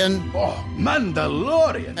Mandalorian. Oh,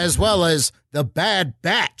 Mandalorian. As well as The Bad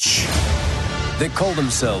Batch. They call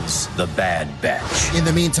themselves the Bad Batch. In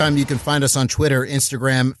the meantime, you can find us on Twitter,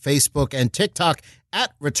 Instagram, Facebook, and TikTok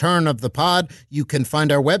at Return of the Pod. You can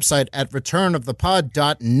find our website at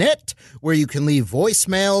returnofthepod.net, where you can leave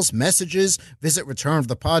voicemails, messages. Visit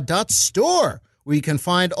returnofthepod.store, where you can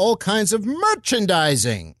find all kinds of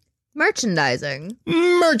merchandising. Merchandising.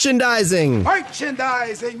 Merchandising.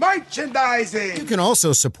 Merchandising. Merchandising. You can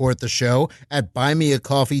also support the show at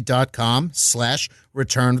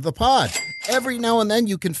buymeacoffee.com/returnofthepod. Every now and then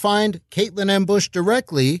you can find Caitlin M. Bush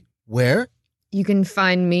directly where? You can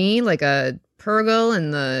find me like a Purgle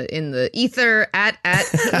in the ether at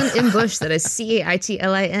Caitlin M. Bush. That is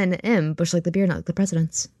CAITLINM. Bush like the beer, not like the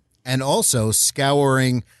president's. And also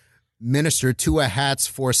scouring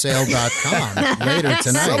ministertoahatsforsale.com later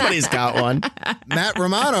tonight. Somebody's got one. Matt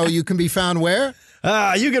Romano, you can be found where?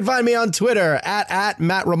 You can find me on Twitter at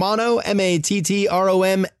Matt Romano,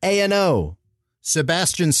 MatTROMANO.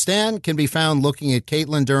 Sebastian Stan can be found looking at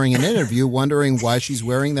Caitlin during an interview, wondering why she's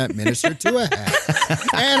wearing that Minister to a hat.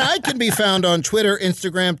 And I can be found on Twitter,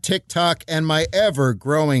 Instagram, TikTok, and my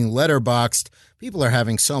ever-growing Letterboxd. People are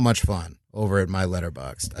having so much fun over at my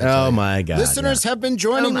Letterboxd. Oh, my God. Listeners have been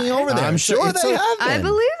joining me over there. I'm sure they have been. I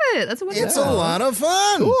believe it. That's what It's a lot of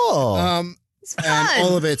fun. Cool. It's fun. And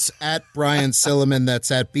all of it's at Brian Silliman.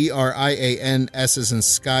 That's at BRIAN, S as in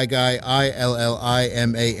Sky Guy,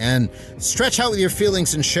 ILLIMAN. Stretch out with your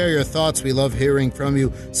feelings and share your thoughts. We love hearing from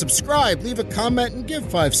you. Subscribe, leave a comment, and give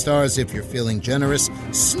 5 stars if you're feeling generous.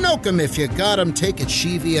 Snoke 'em if you got 'em. Take it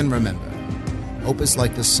Sheevy, and remember, hope is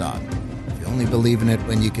like the sun. If you only believe in it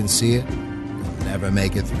when you can see it, you'll never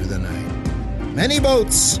make it through the night. Many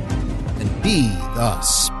boats, and be the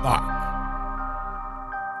spark.